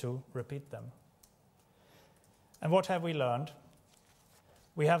condemned to repeat them. And what have we learned?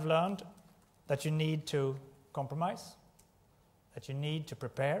 We have learned that you need to compromise, that you need to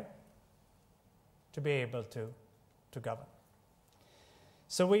prepare to be able to govern.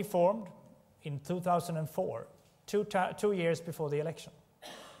 So we formed in 2004, 2 years before the election.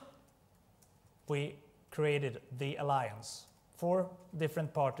 We created the Alliance. 4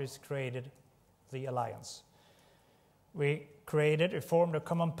 different parties created the Alliance. We formed a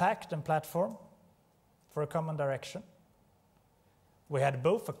common pact and platform for a common direction. We had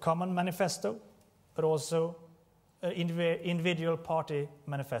both a common manifesto, but also individual party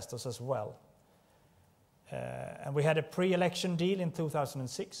manifestos as well. And we had a pre-election deal in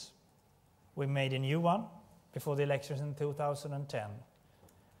 2006. We made a new one before the elections in 2010.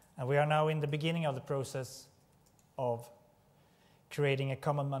 And we are now in the beginning of the process of creating a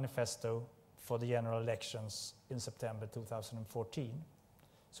common manifesto for the general elections in September 2014.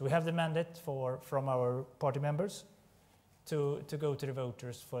 So we have the mandate from our party members to go to the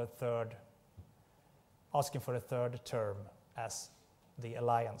voters for asking for a 3rd term as the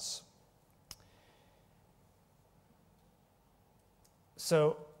Alliance.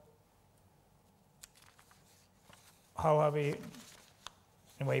 So how have we,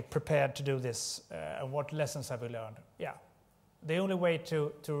 in a way, prepared to do this? And what lessons have we learned? Yeah, the only way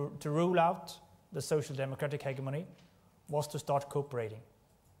to rule out the social democratic hegemony was to start cooperating.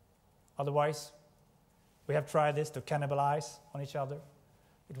 Otherwise, we have tried this to cannibalize on each other.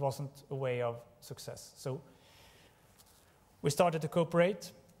 It wasn't a way of success. So we started to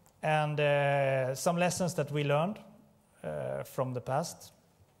cooperate, and some lessons that we learned from the past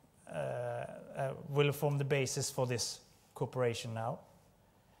will form the basis for this cooperation now.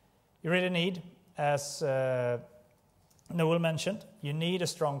 You really need, as Noel mentioned, you need a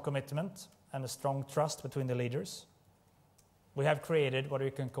strong commitment and a strong trust between the leaders. We have created what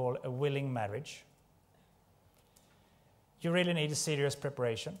we can call a willing marriage. You really need a serious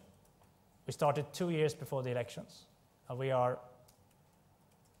preparation. We started 2 years before the elections, and we are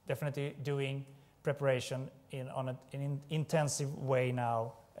definitely doing preparation in an intensive way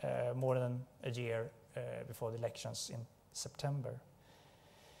now, more than a year before the elections in September.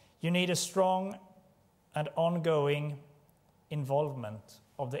 You need a strong and ongoing involvement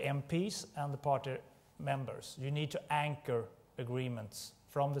of the MPs and the party members. You need to anchor agreements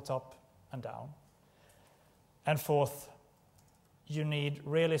from the top and down. And 4th, you need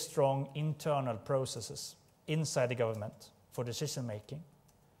really strong internal processes inside the government for decision making,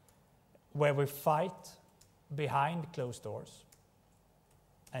 where we fight behind closed doors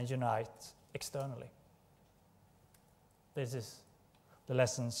and unite externally. This is the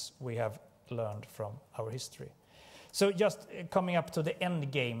lessons we have learned from our history. So just coming up to the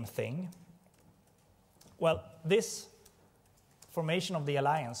end game thing. Well, this formation of the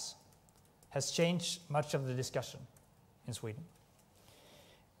alliance has changed much of the discussion in Sweden.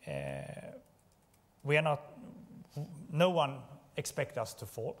 No one expects us to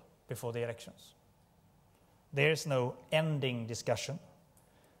fall before the elections. There is no ending discussion.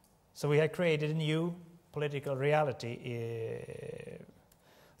 So we have created a new political reality.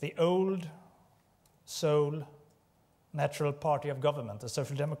 The old soul natural party of government, the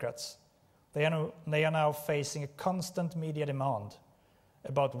Social Democrats, they are now facing a constant media demand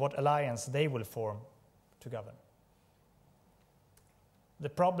about what alliance they will form to govern. The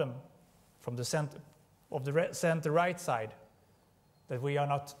problem from the center-right side, that we are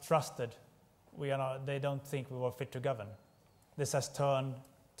not trusted, they don't think we were fit to govern. This has turned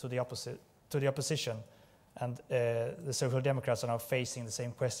to the opposition, and the Social Democrats are now facing the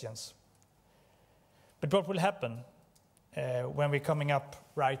same questions. But what will happen when we're coming up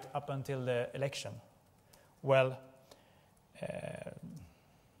right up until the election? Well,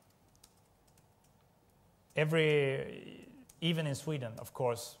 even in Sweden, of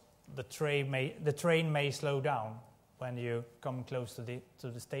course, the train may slow down when you come close to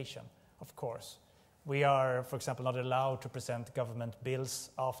the station. Of course, we are, for example, not allowed to present government bills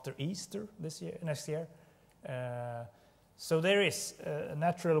after Easter next year. So there is a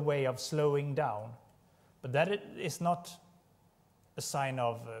natural way of slowing down, but that is not a sign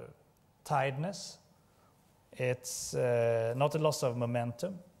of tiredness. It's not a loss of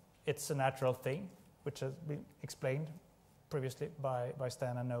momentum. It's a natural thing, which has been explained previously by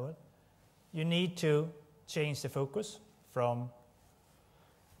Stan and Noel. You need to change the focus from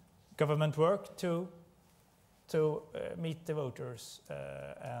government work to meet the voters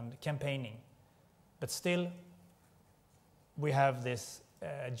and campaigning. But still, we have this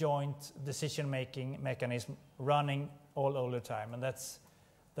joint decision-making mechanism running all the time, and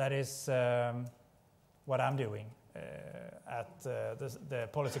that is what I'm doing at the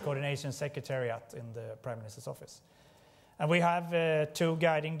Policy Coordination Secretariat in the Prime Minister's office. And we have two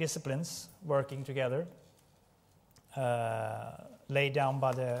guiding disciplines working together, laid down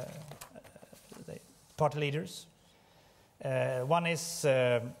by the party leaders. One is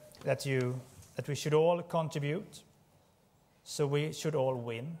that we should all contribute, so we should all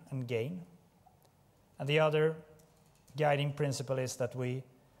win and gain. And the other guiding principle is that we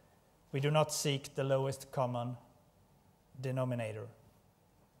do not seek the lowest common denominator,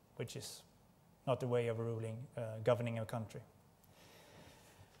 which is not the way of governing a country.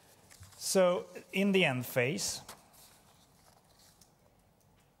 So in the end phase,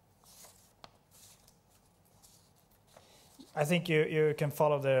 I think you can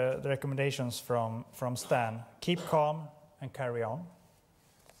follow the recommendations from Stan. Keep calm and carry on.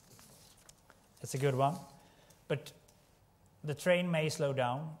 It's a good one. But the train may slow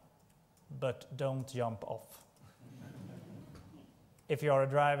down, but don't jump off. If you are a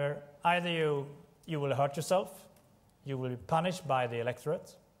driver, either you will hurt yourself, you will be punished by the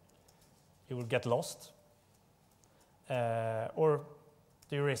electorate, you will get lost, or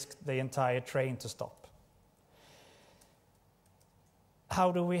you risk the entire train to stop.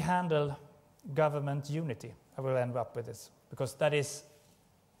 How do we handle government unity? I will end up with this, because that is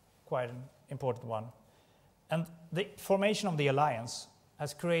quite an important one. And the formation of the alliance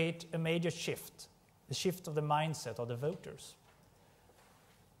has created a major shift, the shift of the mindset of the voters.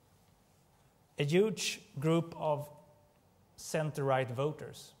 A huge group of center-right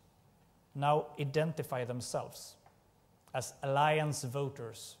voters now identify themselves as alliance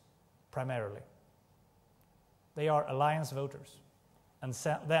voters primarily. They are alliance voters. And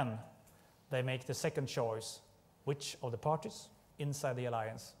then they make the second choice, which of the parties inside the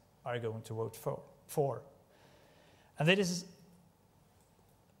alliance are going to vote for. And that is,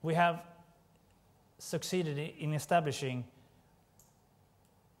 we have succeeded in establishing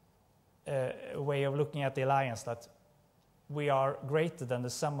a way of looking at the alliance that we are greater than the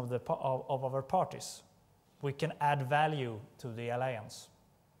sum of our parties. We can add value to the alliance.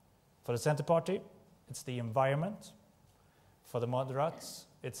 For the Center Party, it's the environment. For the moderates,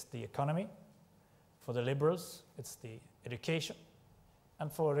 it's the economy. For the liberals, it's the education.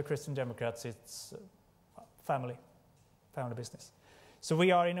 And for the Christian Democrats, it's family business. So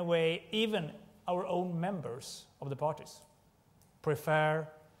we are, in a way, even our own members of the parties prefer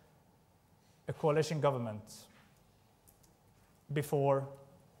a coalition government before,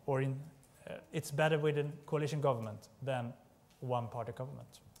 or it's better with a coalition government than one-party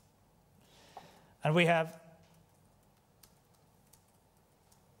government. And we have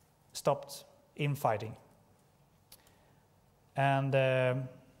stopped infighting. And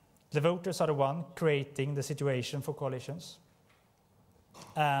The voters are the one creating the situation for coalitions.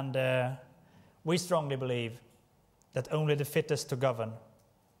 And we strongly believe that only the fittest to govern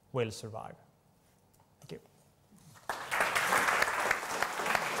will survive. Thank you.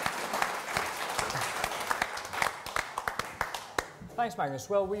 Thanks, Magnus.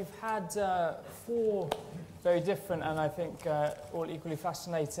 Well, we've had 4 very different and I think all equally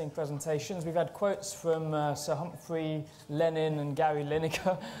fascinating presentations. We've had quotes from Sir Humphrey, Lenin and Gary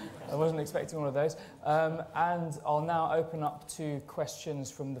Lineker. I wasn't expecting one of those. And I'll now open up to questions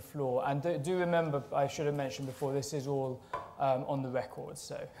from the floor. And do remember, I should have mentioned before, this is all on the record,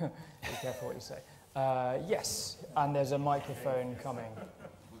 so be careful what you say. Yes, and there's a microphone coming.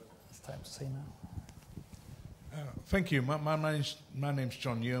 It's time to say now. Thank you. My name's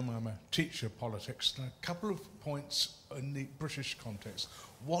John Hume. I'm a teacher of politics. And a couple of points in the British context.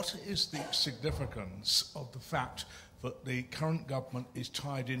 What is the significance of the fact that the current government is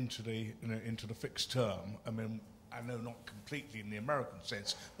tied into the fixed term? I mean, I know not completely in the American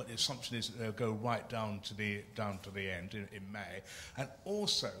sense, but the assumption is that they'll go right down to the end in May. And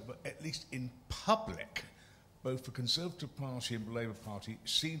also, but at least in public, both the Conservative Party and the Labour Party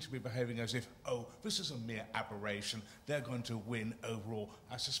seem to be behaving as if, oh, this is a mere aberration, they're going to win overall.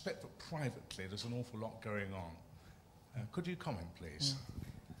 I suspect that privately there's an awful lot going on. Could you comment, please?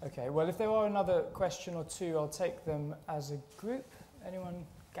 Okay, well, if there are another question or two, I'll take them as a group. Anyone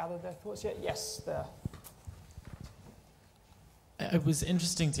gathered their thoughts yet? Yes, there. It was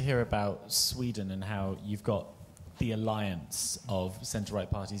interesting to hear about Sweden and how you've got the alliance of centre-right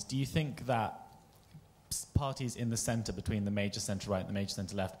parties. Do you think that parties in the centre, between the major centre-right and the major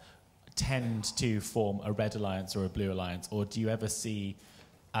centre-left, tend to form a red alliance or a blue alliance? Or do you ever see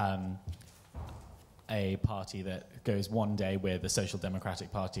a party that goes one day with a Social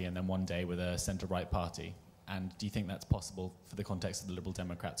Democratic Party and then one day with a centre-right party? And do you think that's possible for the context of the Liberal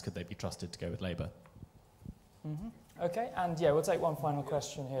Democrats? Could they be trusted to go with Labour? Mm-hmm. Okay, and yeah, we'll take one final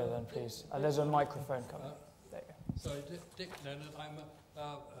question here then, please. There's a microphone coming. There you go. So, Dick Leonard, I'm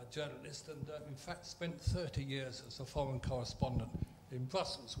a journalist and in fact spent 30 years as a foreign correspondent in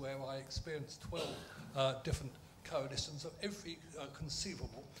Brussels, where I experienced 12 different coalitions of every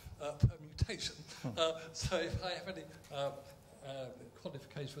conceivable permutation. So if I have any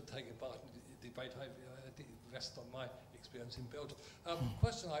qualifications for taking part in the debate, I rest on my experience in Belgium.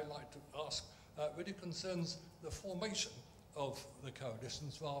 Question I'd like to ask really concerns the formation of the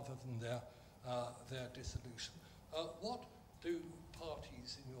coalitions rather than their dissolution. What do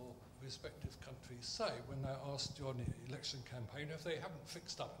parties in your respective countries say when they're asked during the election campaign, if they haven't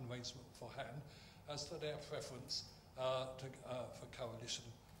fixed up an arrangement beforehand, as to their preference for coalition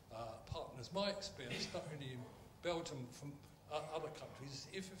partners? My experience, not only in Belgium, from other countries,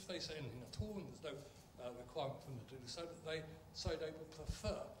 if they say anything at all and there's no requirement for them to do so, that they say they would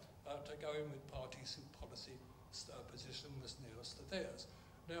prefer to go in with parties whose policy position was nearest to theirs.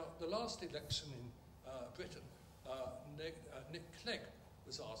 Now, the last election in Britain, Nick Clegg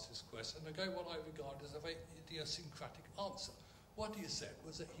was asked this question and gave what I regard as a very idiosyncratic answer. What he said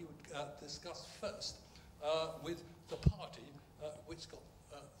was that he would discuss first with the party which got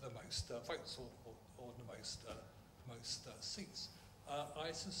the most votes or the most seats.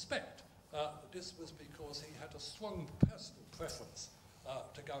 I suspect this was because he had a strong personal preference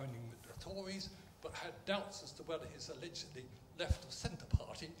to going in with the Tories, but had doubts as to whether his allegedly left or centre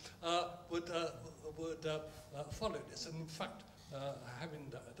party would follow this. And in fact,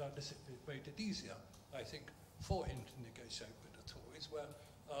 having done this, it made it easier, I think, for him to negotiate with the Tories, where,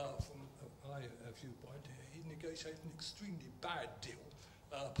 from my viewpoint, he negotiated an extremely bad deal,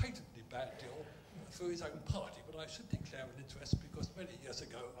 patently bad deal, for his own party. But I should declare an interest because many years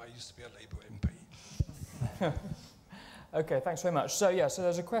ago I used to be a Labour MP. Okay, thanks very much. So yeah, so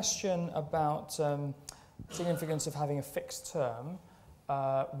there's a question about significance of having a fixed term,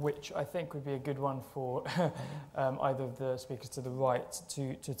 which I think would be a good one for either of the speakers to the right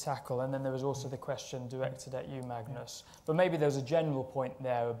to tackle. And then there was also the question directed at you, Magnus. But maybe there's a general point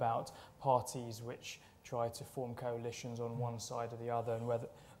there about parties which try to form coalitions on one side or the other, and whether,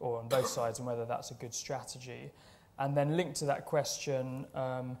 or on both sides, and whether that's a good strategy. And then linked to that question,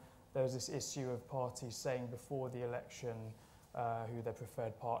 there was this issue of parties saying before the election who their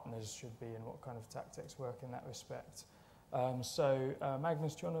preferred partners should be and what kind of tactics work in that respect.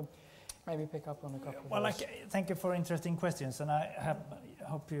 Magnus, do you want to maybe pick up on a couple of those? Thank you for interesting questions, and I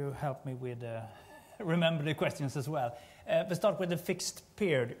hope you help me with remember the questions as well. We start with the fixed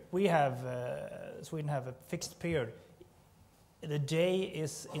period. We have, Sweden have a fixed period. The day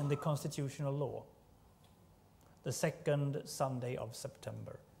is in the constitutional law, the second Sunday of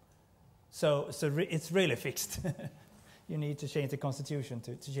September. So it's really fixed. you need to change the constitution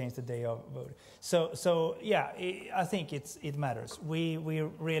to change the day of voting. So yeah, I think it matters. We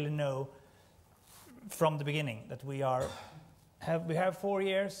really know from the beginning that we have 4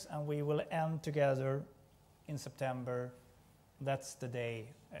 years and we will end together in September. That's the day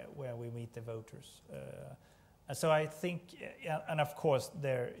where we meet the voters. So I think, and of course,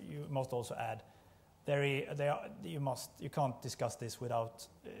 there you must also add, you can't discuss this without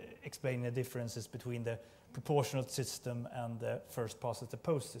explaining the differences between the proportional system and the first past the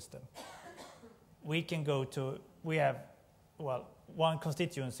post system. One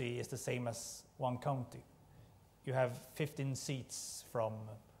constituency is the same as one county. You have 15 seats from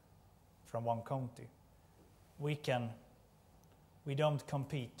one county. We don't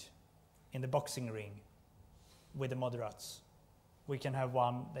compete in the boxing ring with the moderates. We can have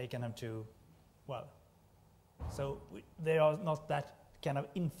one, they can have two. They are not that kind of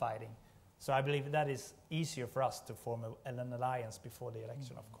infighting. So I believe that is easier for us to form an alliance before the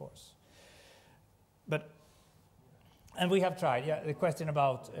election, of course. And we have tried. Yeah, the question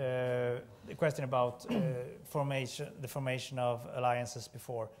about the formation of alliances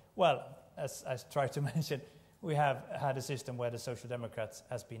before. Well, as I tried to mention, we have had a system where the Social Democrats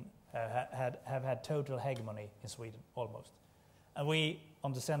have had total hegemony in Sweden almost, and we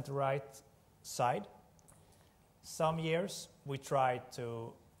on the centre-right side. Some years we tried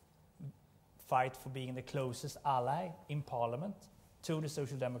to fight for being the closest ally in parliament to the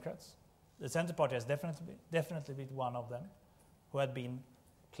Social Democrats. The Centre Party has definitely been one of them who had been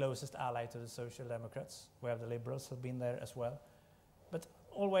closest ally to the Social Democrats. We have the Liberals have been there as well. But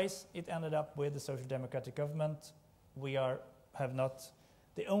always it ended up with the Social Democratic government.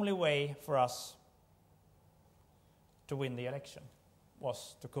 The only way for us to win the election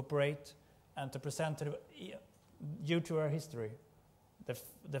was to cooperate and to present, due to our history,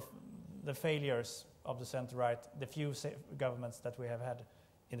 the failures of the centre-right, the few governments that we have had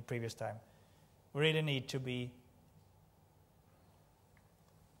in the previous time. We really need to be...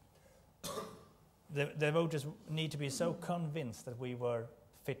 The voters need to be so convinced that we were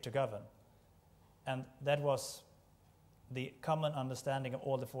fit to govern. And that was the common understanding of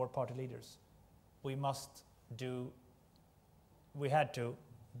all the four party leaders. We had to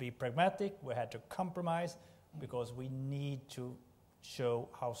be pragmatic, we had to compromise, because we need to show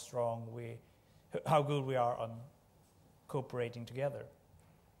how good we are on cooperating together.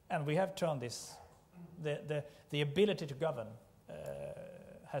 And we have turned this, the ability to govern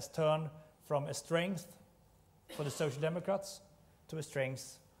has turned from a strength for the Social Democrats to a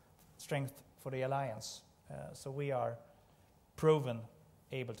strength for the Alliance. So we are proven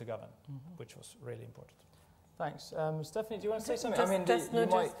able to govern, which was really important. Thanks. Stefanie, do you want to say something? Just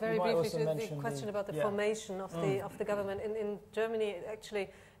very briefly, the question about the formation of the government. In Germany, actually,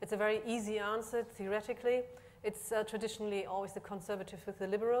 it's a very easy answer, theoretically. It's traditionally always the conservatives with the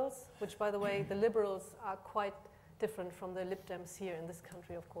liberals, which, by the way, the liberals are quite different from the Lib Dems here in this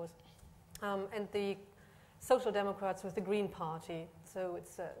country, of course. And the Social Democrats with the Green Party. So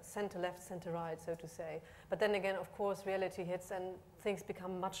it's centre-left, centre-right, so to say. But then again, of course, reality hits and things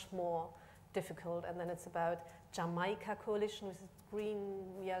become much more difficult, and then it's about Jamaica coalition, which is green,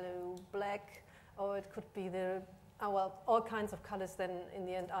 yellow, black, or it could be all kinds of colors then in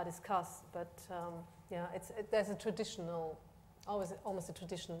the end are discussed, but there's a traditional, almost a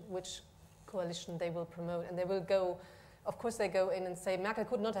tradition, which coalition they will promote, and they will go, of course they go in and say, Merkel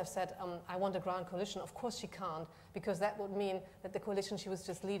could not have said, I want a grand coalition. Of course she can't, because that would mean that the coalition she was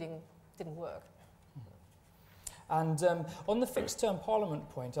just leading didn't work. And on the fixed-term parliament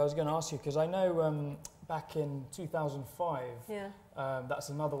point, I was going to ask you, because I know back in 2005, that's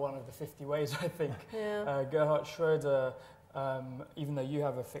another one of the 50 ways, I think. Gerhard Schröder, even though you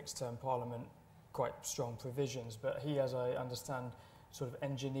have a fixed-term parliament, quite strong provisions, but he, as I understand, sort of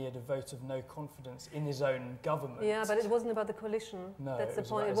engineered a vote of no confidence in his own government. Yeah, but it wasn't about the coalition. No, that's the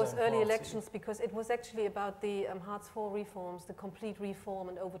point. It was early elections, because it was actually about the Hartz IV reforms, the complete reform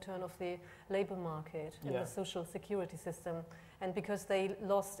and overturn of the labour market and the social security system. And because they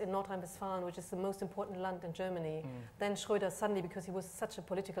lost in North Rhine-Westphalia, which is the most important land in Germany, then Schröder suddenly, because he was such a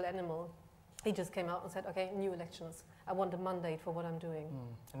political animal, he just came out and said, okay, new elections. I want a mandate for what I'm doing.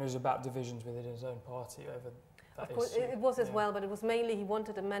 And it was about divisions within his own party over that issue. Of course, it was as well, but it was mainly he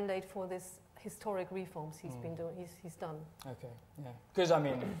wanted a mandate for this historic reforms he's been doing. He's done. Okay, because I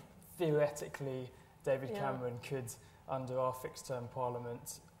mean, theoretically, David Cameron could, under our fixed-term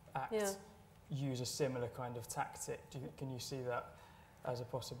Parliament Act, use a similar kind of tactic. Can you see that as a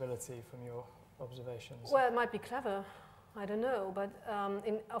possibility from your observations? Well, it might be clever. I don't know, but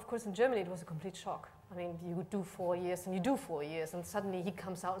of course in Germany it was a complete shock. I mean, you do 4 years and you do 4 years, and suddenly he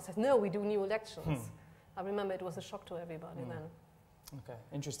comes out and says, no, we do new elections. I remember it was a shock to everybody then. Okay,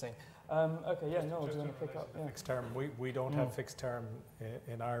 interesting. Okay, yeah, Noel, do you want to pick up? Yeah. Fixed term. We don't have fixed term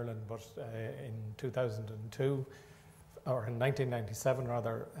in Ireland, but in 2002, or in 1997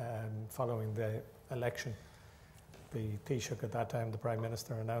 rather, following the election, the Taoiseach at that time, the Prime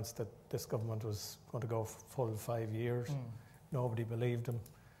Minister, announced that this government was going to go full 5 years. Nobody believed him.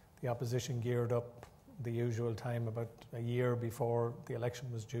 The opposition geared up the usual time, about a year before the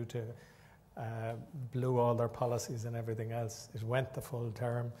election was due to, blew all their policies and everything else. It went the full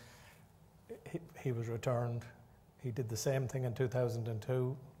term. He was returned. He did the same thing in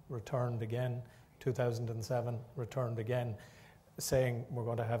 2002, returned again. 2007, returned again, saying we're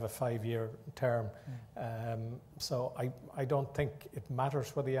going to have a 5-year term. So I don't think it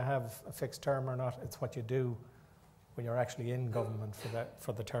matters whether you have a fixed term or not. It's what you do when you're actually in government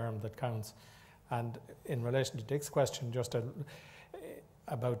for the term that counts. And in relation to Dick's question, just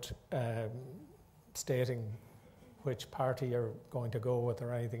about stating which party you're going to go with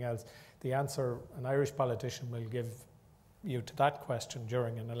or anything else, the answer an Irish politician will give you to that question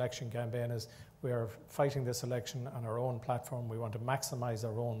during an election campaign is, we are fighting this election on our own platform. We want to maximise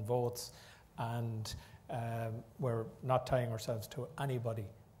our own votes, and we're not tying ourselves to anybody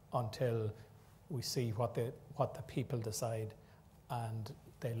until we see what the people decide, and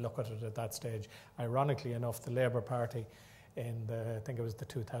they look at it at that stage. Ironically enough, the Labour Party in I think it was the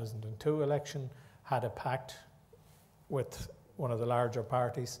 2002 election, had a pact with one of the larger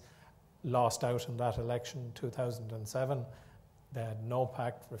parties, lost out in that election 2007. They had no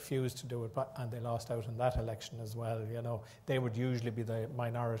pact, refused to do it, and they lost out in that election as well. You know, they would usually be the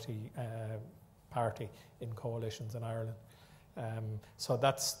minority party in coalitions in Ireland. So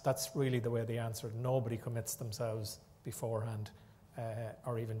that's really the way they answered. Nobody commits themselves beforehand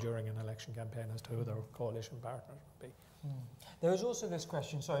or even during an election campaign as to who their coalition partner would be. There was also this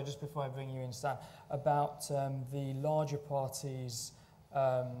question, sorry, just before I bring you in, Stan, about the larger parties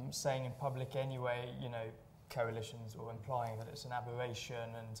saying in public anyway, you know, coalitions, or implying that it's an aberration,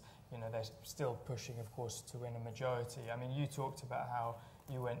 and you know they're still pushing, of course, to win a majority. I mean, you talked about how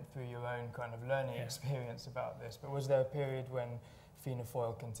you went through your own kind of learning experience about this, but was there a period when Fianna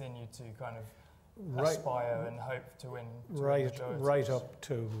Fáil continued to kind of aspire and hope to win? Right up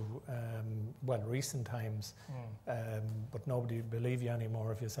to recent times, but nobody would believe you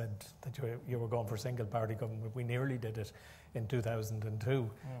anymore if you said that you were going for single party government. We nearly did it in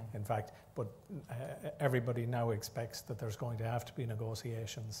 2002, in fact, but everybody now expects that there's going to have to be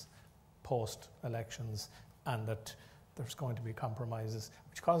negotiations post-elections, and that there's going to be compromises,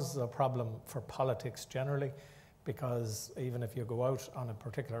 which causes a problem for politics generally, because even if you go out on a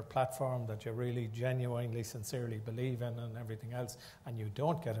particular platform that you really genuinely, sincerely believe in and everything else, and you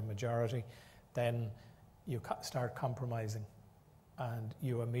don't get a majority, then you start compromising, and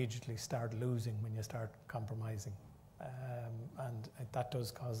you immediately start losing when you start compromising. And that does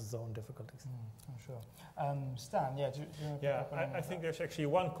cause its own difficulties. I'm sure. Stan, do you I think there's actually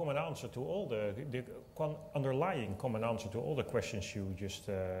one common answer to all the underlying common answer to all the questions you just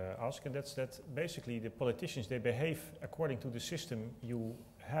asked, and that's that basically the politicians, they behave according to the system you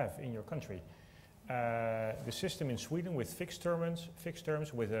have in your country. The system in Sweden with fixed terms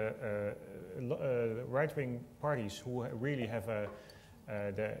with right-wing parties who really have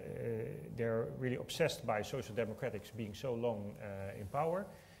they're really obsessed by social democrats being so long in power.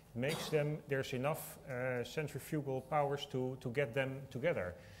 It makes them, there's enough centrifugal powers to get them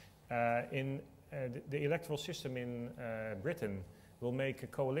together. The electoral system in Britain will make a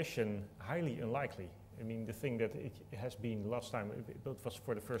coalition highly unlikely. I mean, the thing that it has been last time, it was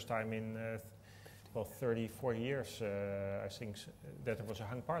for the first time in 30, 40 years, I think, that there was a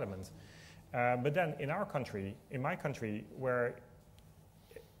hung parliament. But then in our country, in my country, where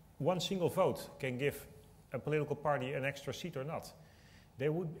one single vote can give a political party an extra seat or not,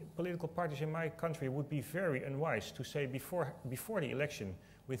 political parties in my country would be very unwise to say before the election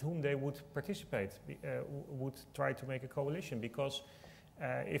with whom they would participate, would try to make a coalition, because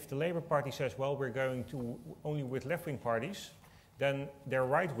if the Labour Party says, well, we're going to only with left-wing parties, then they're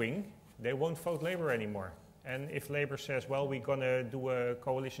right-wing, they won't vote Labour anymore. And if Labour says, well, we're going to do a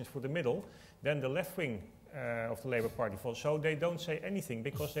coalition for the middle, then the left-wing of the Labour Party falls. So they don't say anything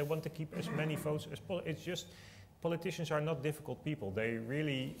because they want to keep as many votes as possible. It's just, politicians are not difficult people. They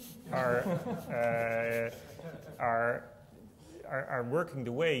really are working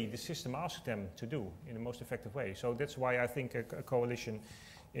the way the system asks them to do in the most effective way. So that's why I think a coalition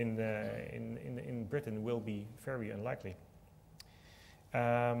in Britain will be very unlikely.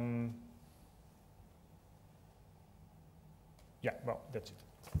 Well, that's it.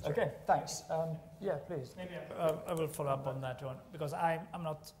 Sorry. Okay, thanks. Please. Maybe I will follow up on that one, because I'm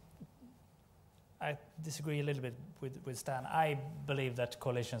not I disagree a little bit with Stan. I believe that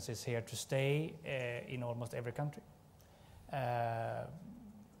coalitions is here to stay in almost every country. There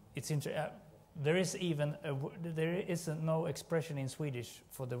is no expression in Swedish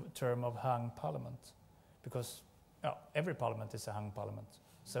for the term of hung parliament, because every parliament is a hung parliament.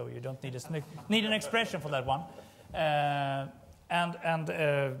 So you don't need an expression for that one.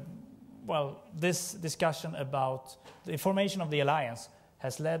 This discussion about the formation of the alliance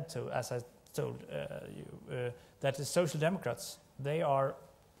has led to, as I told you, that the Social Democrats, they are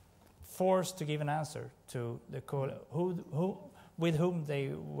forced to give an answer to the with whom they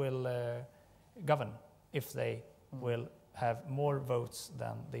will govern if they will have more votes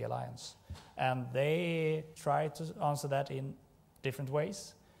than the alliance. And they try to answer that in different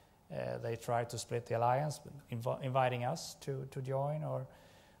ways. They try to split the alliance, inviting us to join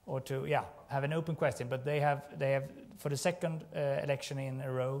or to have an open question. But they have for the second election in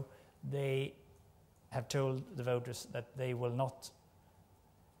a row, they have told the voters that they will not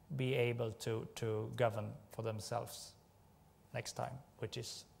be able to govern for themselves next time, which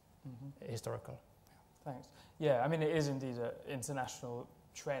is historical. Thanks. Yeah, I mean, it is indeed an international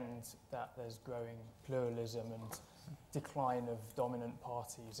trend that there's growing pluralism and decline of dominant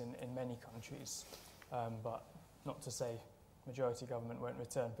parties in many countries, but not to say majority government won't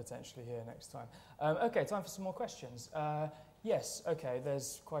return potentially here next time. Okay, time for some more questions. Yes, okay,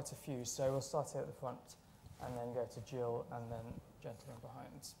 there's quite a few, so we'll start here at the front and then go to Jill and then gentleman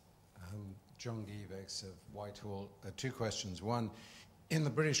behind. John Geevex of Whitehall. Two questions. One, in the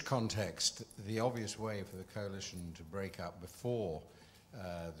British context, the obvious way for the coalition to break up before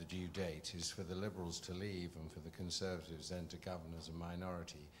the due date is for the Liberals to leave and for the Conservatives then to govern as a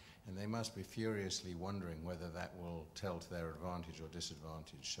minority. And they must be furiously wondering whether that will tell to their advantage or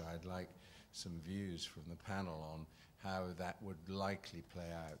disadvantage. So I'd like some views from the panel on how that would likely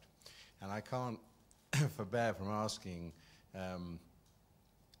play out. And I can't forbear from asking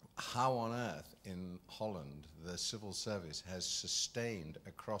how on earth in Holland the civil service has sustained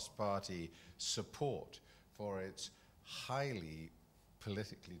a cross-party support for its highly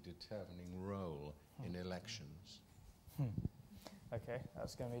politically determining role in elections. Okay,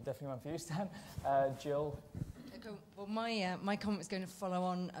 that's going to be definitely one for you, Stan. Jill? Okay, well, my comment was going to follow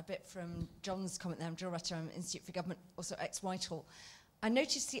on a bit from John's comment there. I'm Jill Rutter, I'm Institute for Government, also ex-Whitehall. I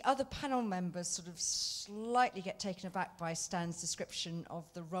noticed the other panel members sort of slightly get taken aback by Stan's description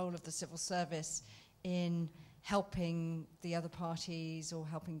of the role of the civil service in helping the other parties or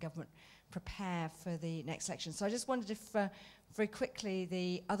helping government prepare for the next election. So I just wondered if, very quickly,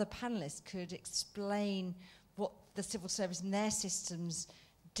 the other panellists could explain what the civil service and their systems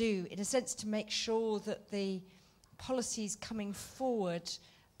do, in a sense, to make sure that the policies coming forward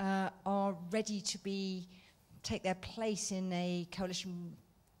are ready to take their place in a coalition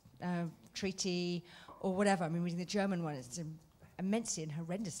treaty or whatever. I mean, reading the German one, it's immensely and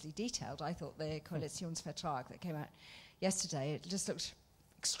horrendously detailed. I thought the Koalitionsvertrag that came out yesterday, it just looked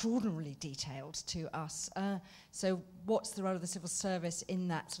extraordinarily detailed to us. So what's the role of the civil service in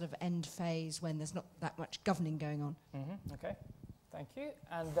that sort of end phase when there's not that much governing going on? Okay, thank you.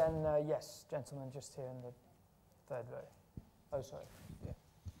 And then, yes, gentleman just here in the third row. Oh, sorry. Yeah.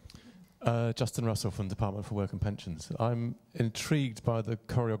 Justin Russell from Department for Work and Pensions. I'm intrigued by the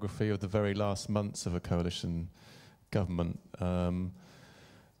choreography of the very last months of a coalition government.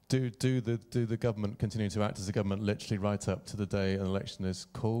 Do the government continue to act as a government literally right up to the day an election is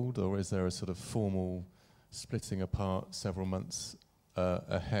called, or is there a sort of formal splitting apart several months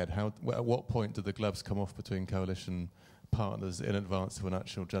ahead? At what point do the gloves come off between coalition partners in advance of an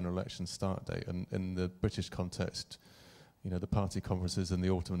actual general election start date? And in the British context, you know, the party conferences in the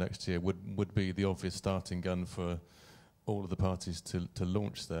autumn of next year would be the obvious starting gun for all of the parties to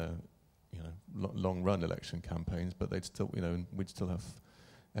launch their, you know, long-run election campaigns, but they'd still, you know, we'd still have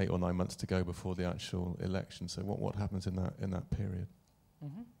 8 or 9 months to go before the actual election. So what happens in that period?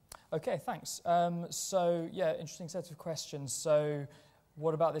 Okay, thanks. So yeah, interesting set of questions. So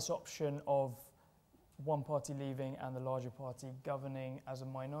what about this option of one party leaving and the larger party governing as a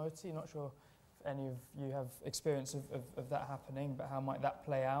minority? Not sure if any of you have experience of that happening, but how might that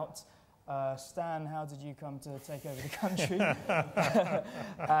play out? Stan, how did you come to take over the country?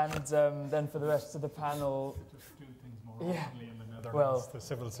 And then for the rest of the panel... Do things more openly in the Netherlands. Well, the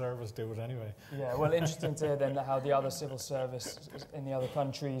civil service do it anyway. Yeah, well, interesting to hear then how the other civil service in the other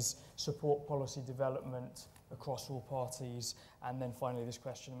countries support policy development across all parties, and then finally this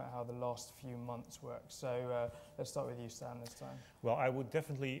question about how the last few months work. So let's start with you, Stan, this time. Well, I would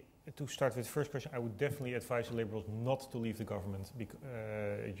definitely, to start with the first question, I would definitely advise the Liberals not to leave the government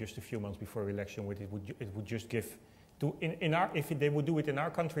just a few months before election. It would just give If they would do it in our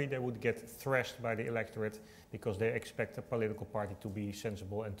country, they would get thrashed by the electorate because they expect a political party to be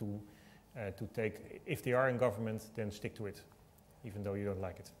sensible and to take, if they are in government, then stick to it, even though you don't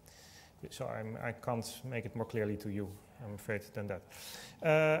like it. So I can't make it more clearly to you, I'm afraid, than that.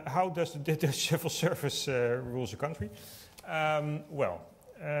 How does the civil service rules a country?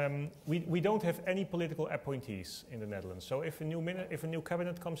 We don't have any political appointees in the Netherlands. So if a new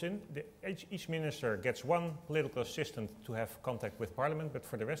cabinet comes in, each minister gets one political assistant to have contact with parliament, but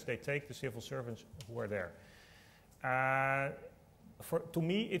for the rest they take the civil servants who are there. To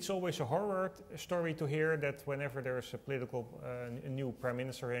me, it's always a horror story to hear that whenever there is a new prime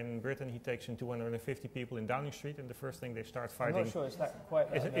minister in Britain, he takes in 250 people in Downing Street, and the first thing they start fighting. I'm not sure it's that quite.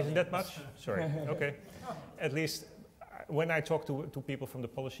 Isn't that much? Sorry. Okay. At least when I talk to people from the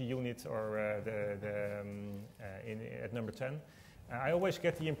policy unit or at number 10, I always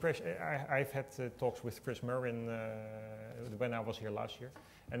get the impression. I've had talks with Chris Murrin when I was here last year.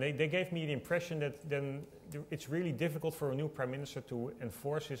 And they gave me the impression that then it's really difficult for a new prime minister to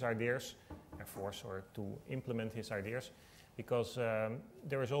enforce his ideas, or to implement his ideas, because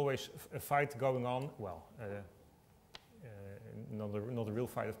there is always a fight going on. Well, not a real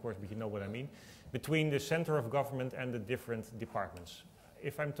fight, of course, but you know what I mean, between the center of government and the different departments.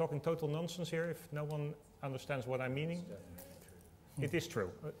 If I'm talking total nonsense here, if no one understands what I'm meaning, it is true.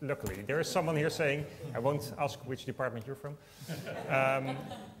 Luckily, there is someone here saying, I won't ask which department you're from.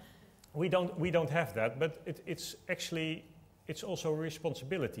 We don't have that, but it's also a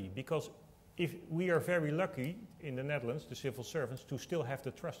responsibility, because if we are very lucky in the Netherlands, the civil servants, to still have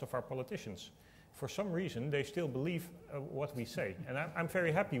the trust of our politicians. For some reason, they still believe what we say, and I'm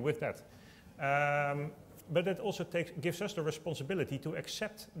very happy with that. But it also gives us the responsibility to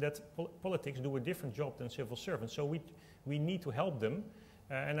accept that politics do a different job than civil servants. So we need to help them,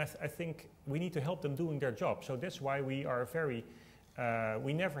 and I think we need to help them doing their job. So that's why we are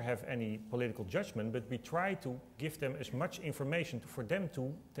we never have any political judgment, but we try to give them as much information for them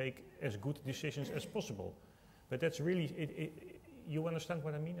to take as good decisions as possible. But that's really, you understand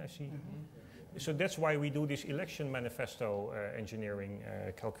what I mean? I see. Mm-hmm. So that's why we do this election manifesto engineering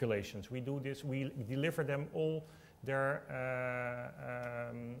calculations. We do this, we deliver them all their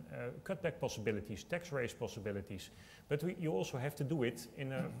cutback possibilities, tax raise possibilities. But you also have to do it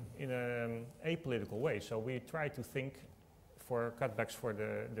in a apolitical way. So we try to think for cutbacks for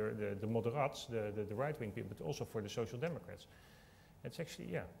the moderates, the right-wing people, but also for the social democrats. It's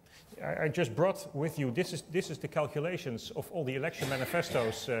actually, yeah. I just brought with you, this is the calculations of all the election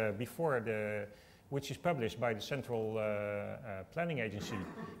manifestos which is published by the Central Planning Agency.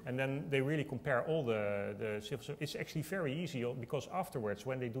 And then they really compare all the civil service. It's actually very easy, because afterwards,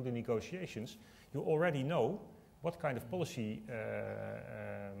 when they do the negotiations, you already know what kind of policy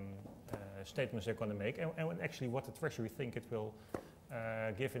statements they're going to make, and actually what the Treasury think it will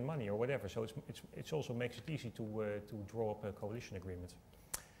give in money or whatever. So it also makes it easy to draw up a coalition agreement.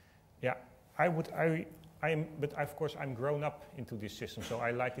 Yeah, but of course I'm grown up into this system, so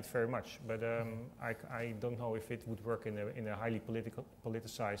I like it very much. But I don't know if it would work in a highly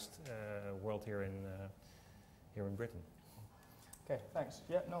politicized world here in Britain. Okay, thanks.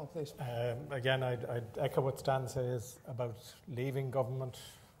 Yeah, no, please. Again, I'd echo what Stan says about leaving government.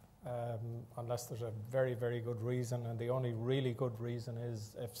 Unless there's a very, very good reason, and the only really good reason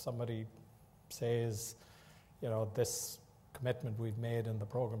is if somebody says, you know, this commitment we've made in the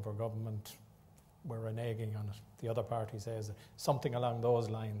programme for government, we're reneging on it. The other party says something along those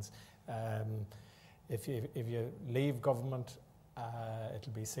lines. If you leave government,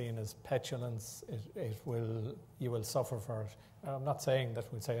 it'll be seen as petulance. You will suffer for it. I'm not saying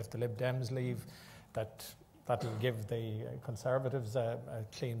that we'll say if the Lib Dems leave, that'll give the Conservatives a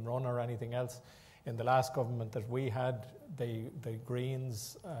clean run or anything else. In the last government that we had, the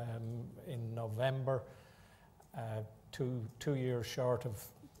Greens in November, 2 years short of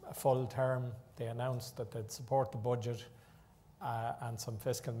a full term, they announced that they'd support the budget and some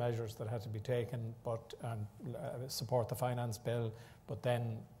fiscal measures that had to be taken, and support the finance bill, but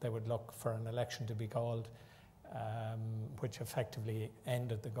then they would look for an election to be called, which effectively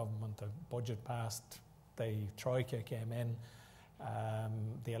ended the government. The budget passed. The Troika came in.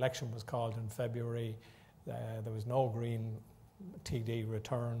 The election was called in February. There was no Green TD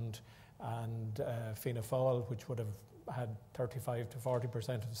returned, and Fianna Fáil, which would have had 35 to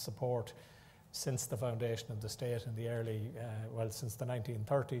 40% of support since the foundation of the state in the since the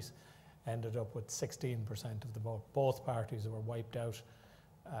 1930s, ended up with 16% of the vote. Both parties were wiped out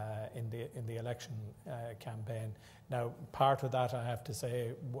in the election campaign. Now, part of that, I have to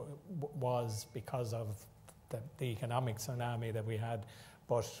say, was because of the economic tsunami that we had,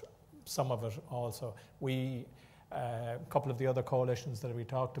 but some of it also. We A couple of the other coalitions that we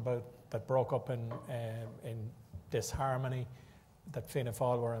talked about that broke up in disharmony that Fianna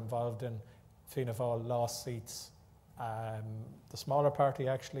Fáil were involved in. Fianna Fáil lost seats. The smaller party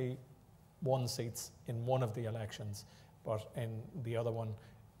actually won seats in one of the elections, but in the other one,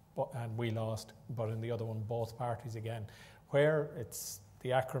 and we lost, but in the other one, both parties again. Where it's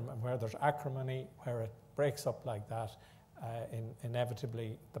where there's acrimony, where it breaks up like that,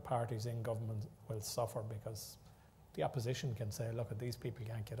 inevitably the parties in government will suffer, because the opposition can say, look, these people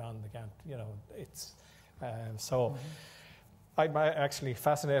can't get on, they can't, it's so. I'm actually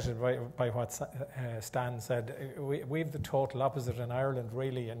fascinated by what Stan said. We have the total opposite in Ireland,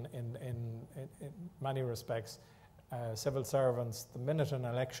 really, in many respects. Civil servants, the minute an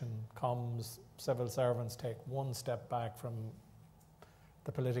election comes, civil servants take one step back from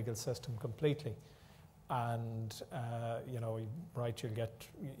the political system completely. And, you'll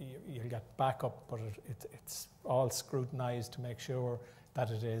get backup, but it's all scrutinised to make sure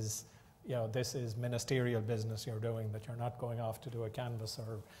that it is, this is ministerial business you're doing, that you're not going off to do a canvass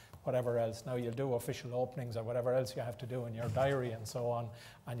or whatever else. Now you'll do official openings or whatever else you have to do in your diary and so on,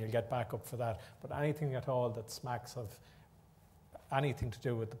 and you'll get backup for that. But anything at all that smacks of anything to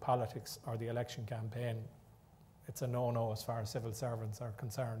do with the politics or the election campaign, it's a no-no as far as civil servants are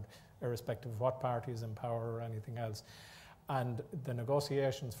concerned, irrespective of what party is in power or anything else. And the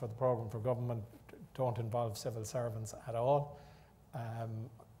negotiations for the programme for government don't involve civil servants at all.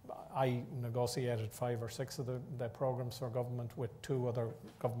 I negotiated 5 or 6 of the programmes for government with 2 other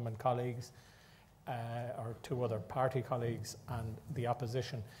government colleagues or 2 other party colleagues and the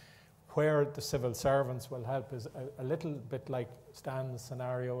opposition. Where the civil servants will help is a little bit like Stan's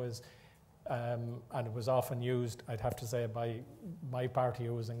scenario is, and it was often used, I'd have to say, by my party,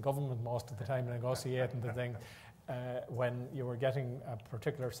 who was in government most of the time negotiating the thing, when you were getting a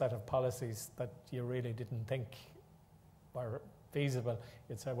particular set of policies that you really didn't think were feasible,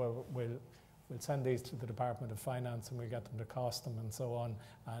 you'd say, well, we'll send these to the Department of Finance and we'll get them to cost them and so on,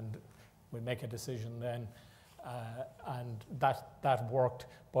 and we'll make a decision then. And that worked,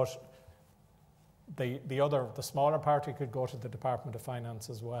 but the smaller party could go to the Department of Finance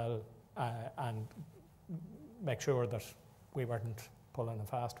as well and make sure that we weren't pulling a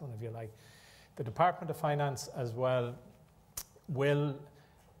fast one, if you like. The Department of Finance as well will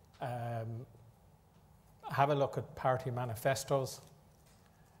have a look at party manifestos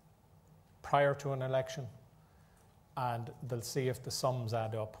prior to an election, and they'll see if the sums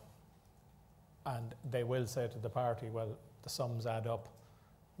add up. And they will say to the party, well, the sums add up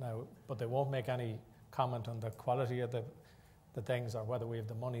now, but they won't make any comment on the quality of the things, or whether we have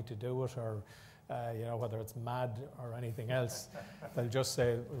the money to do it, or whether it's mad or anything else. They'll just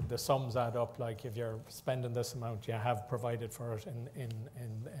say the sums add up, like if you're spending this amount, you have provided for it in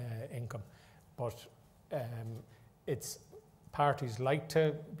income. But it's parties like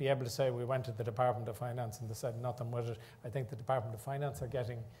to be able to say, we went to the Department of Finance and they said nothing with it. I think the Department of Finance are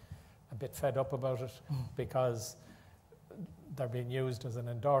getting a bit fed up about it because they're being used as an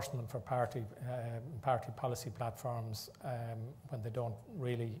endorsement for party policy platforms when they don't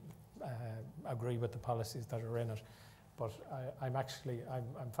really agree with the policies that are in it. But I'm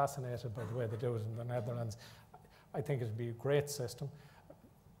fascinated by the way they do it in the Netherlands. I think it'd be a great system.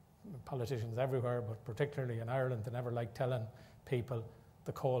 Politicians everywhere, but particularly in Ireland, they never like telling people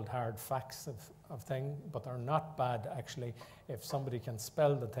the cold hard facts of things, but they're not bad actually. If somebody can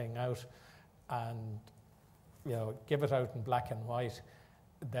spell the thing out and give it out in black and white,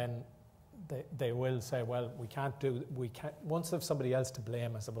 then they will say, well, we can't once there's somebody else to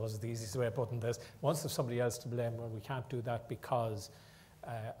blame, I suppose is the easiest way of putting this. Once there's somebody else to blame, well, we can't do that because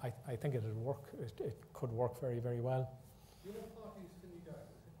I think it would work. It could work very, very well. Do you know parties can you go?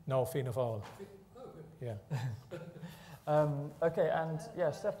 No, Fianna Fáil. Oh, good. Yeah. Okay, and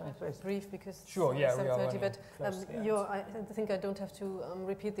Stefanie, please. Brief, because sure, yeah, 7:30. But I think I don't have to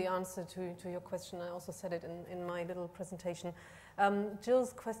repeat the answer to your question. I also said it in my little presentation.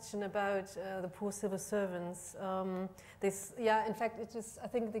 Jill's question about the poor civil servants. In fact, it is. I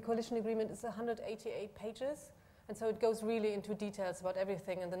think the coalition agreement is 188 pages, and so it goes really into details about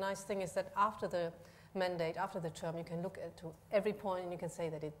everything. And the nice thing is that after the mandate, after the term, you can look at every point and you can say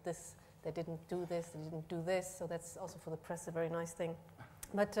that they didn't do this, they didn't do this. So that's also for the press a very nice thing.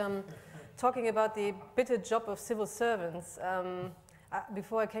 But talking about the bitter job of civil servants,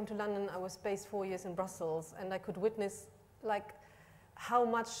 before I came to London, I was based 4 years in Brussels, and I could witness how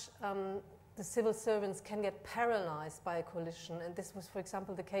much the civil servants can get paralyzed by a coalition. And this was, for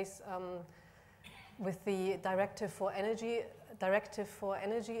example, the case with the Directive for Energy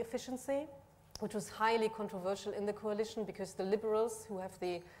Efficiency, which was highly controversial in the coalition because the Liberals, who have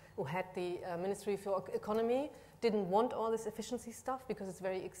the who had the Ministry for Economy, didn't want all this efficiency stuff because it's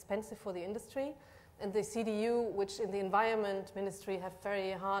very expensive for the industry. And the CDU, which in the Environment Ministry have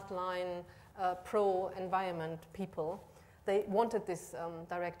very hardline pro-environment people, they wanted this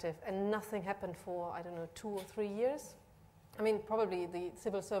directive, and nothing happened for, I don't know, 2 or 3 years. I mean, probably the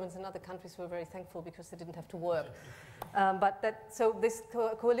civil servants in other countries were very thankful because they didn't have to work. So these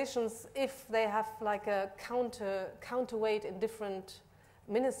coalitions, if they have like a counterweight in different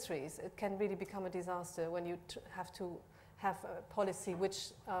ministries, it can really become a disaster when you have to have a policy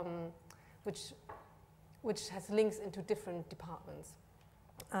which has links into different departments.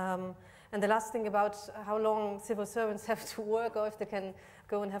 And the last thing about how long civil servants have to work, or if they can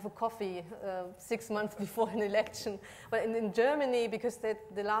go and have a coffee 6 months before an election. But in Germany, because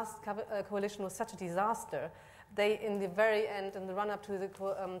the last coalition was such a disaster, they, in the very end, in the run-up to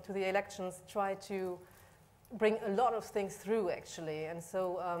the elections, try to bring a lot of things through, actually. And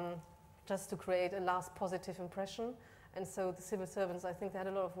so just to create a last positive impression. And so the civil servants, I think they had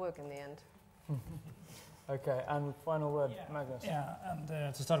a lot of work in the end. Okay, and final word, Magnus. Yeah,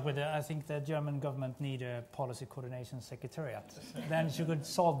 and to start with, I think the German government need a policy coordination secretariat. Then you could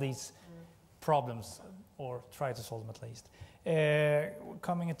solve these problems, or try to solve them at least.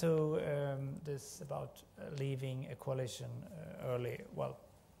 Coming to this about leaving a coalition early, well,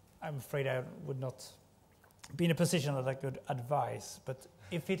 I'm afraid I would not be in a position that I could advise. But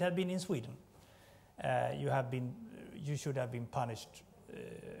if it had been in Sweden, you should have been punished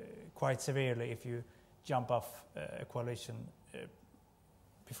quite severely if you jump off a coalition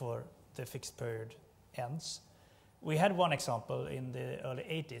before the fixed period ends. We had one example in the early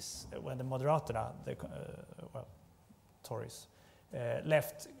 80s when the Moderaterna, Tories,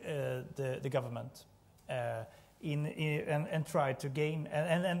 left the government and tried to gain,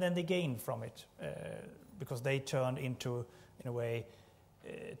 and then they gained from it because they turned into, in a way,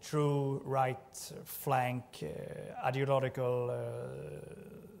 true right flank, ideological.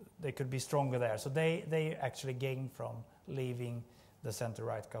 They could be stronger there. So they actually gained from leaving the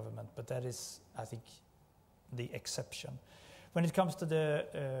center-right government. But that is, I think, the exception. When it comes to the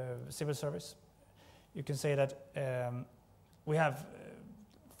civil service, you can say that we have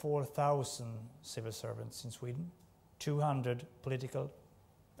 4,000 civil servants in Sweden, 200 political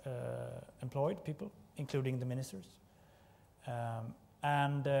employed people, including the ministers.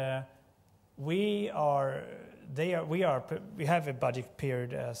 We have a budget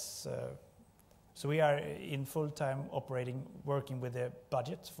period so we are in full-time operating, working with the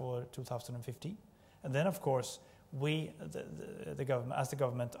budget for 2015, and then of course the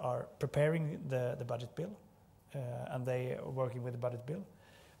government are preparing the budget bill, and they are working with the budget bill.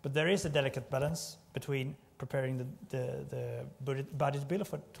 But there is a delicate balance between preparing the budget bill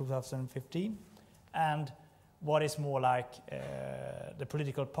for 2015 and what is more like the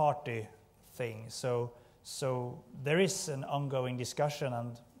political party thing. So there is an ongoing discussion,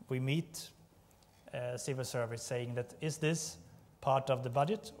 and we meet civil service saying that, is this part of the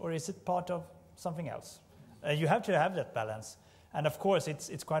budget or is it part of something else? You have to have that balance. And of course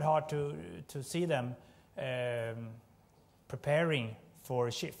it's quite hard to see them preparing for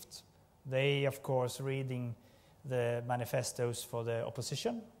a shift. They, of course, reading the manifestos for the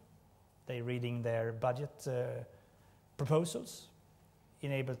opposition. They reading their budget proposals,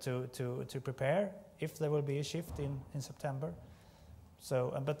 in able to prepare if there will be a shift in September.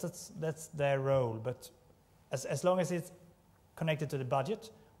 So, but that's their role. But as long as it's connected to the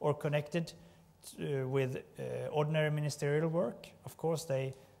budget or connected with ordinary ministerial work, of course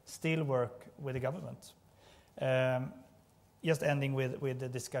they still work with the government. Just ending with the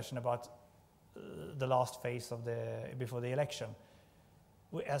discussion about the last phase of before the election.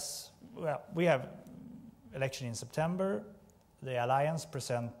 We have election in September. The Alliance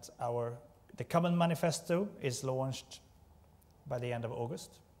present the common manifesto is launched by the end of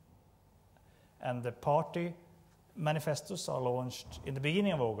August. And the party manifestos are launched in the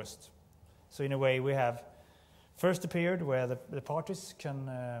beginning of August. So in a way we have first a period where the parties can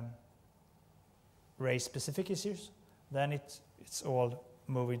raise specific issues. Then it's all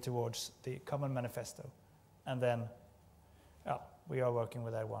moving towards the common manifesto. And then we are working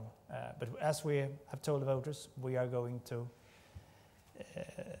with that one. But as we have told the voters, we are going to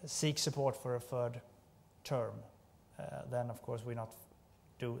seek support for a third term. Then, of course, we not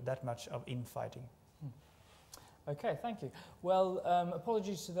do that much of infighting. Okay, thank you. Well,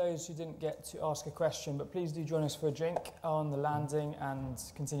 apologies to those who didn't get to ask a question, but please do join us for a drink on the landing and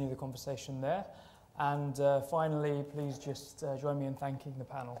continue the conversation there. And finally, please just join me in thanking the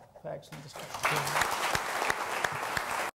panel for excellent discussion.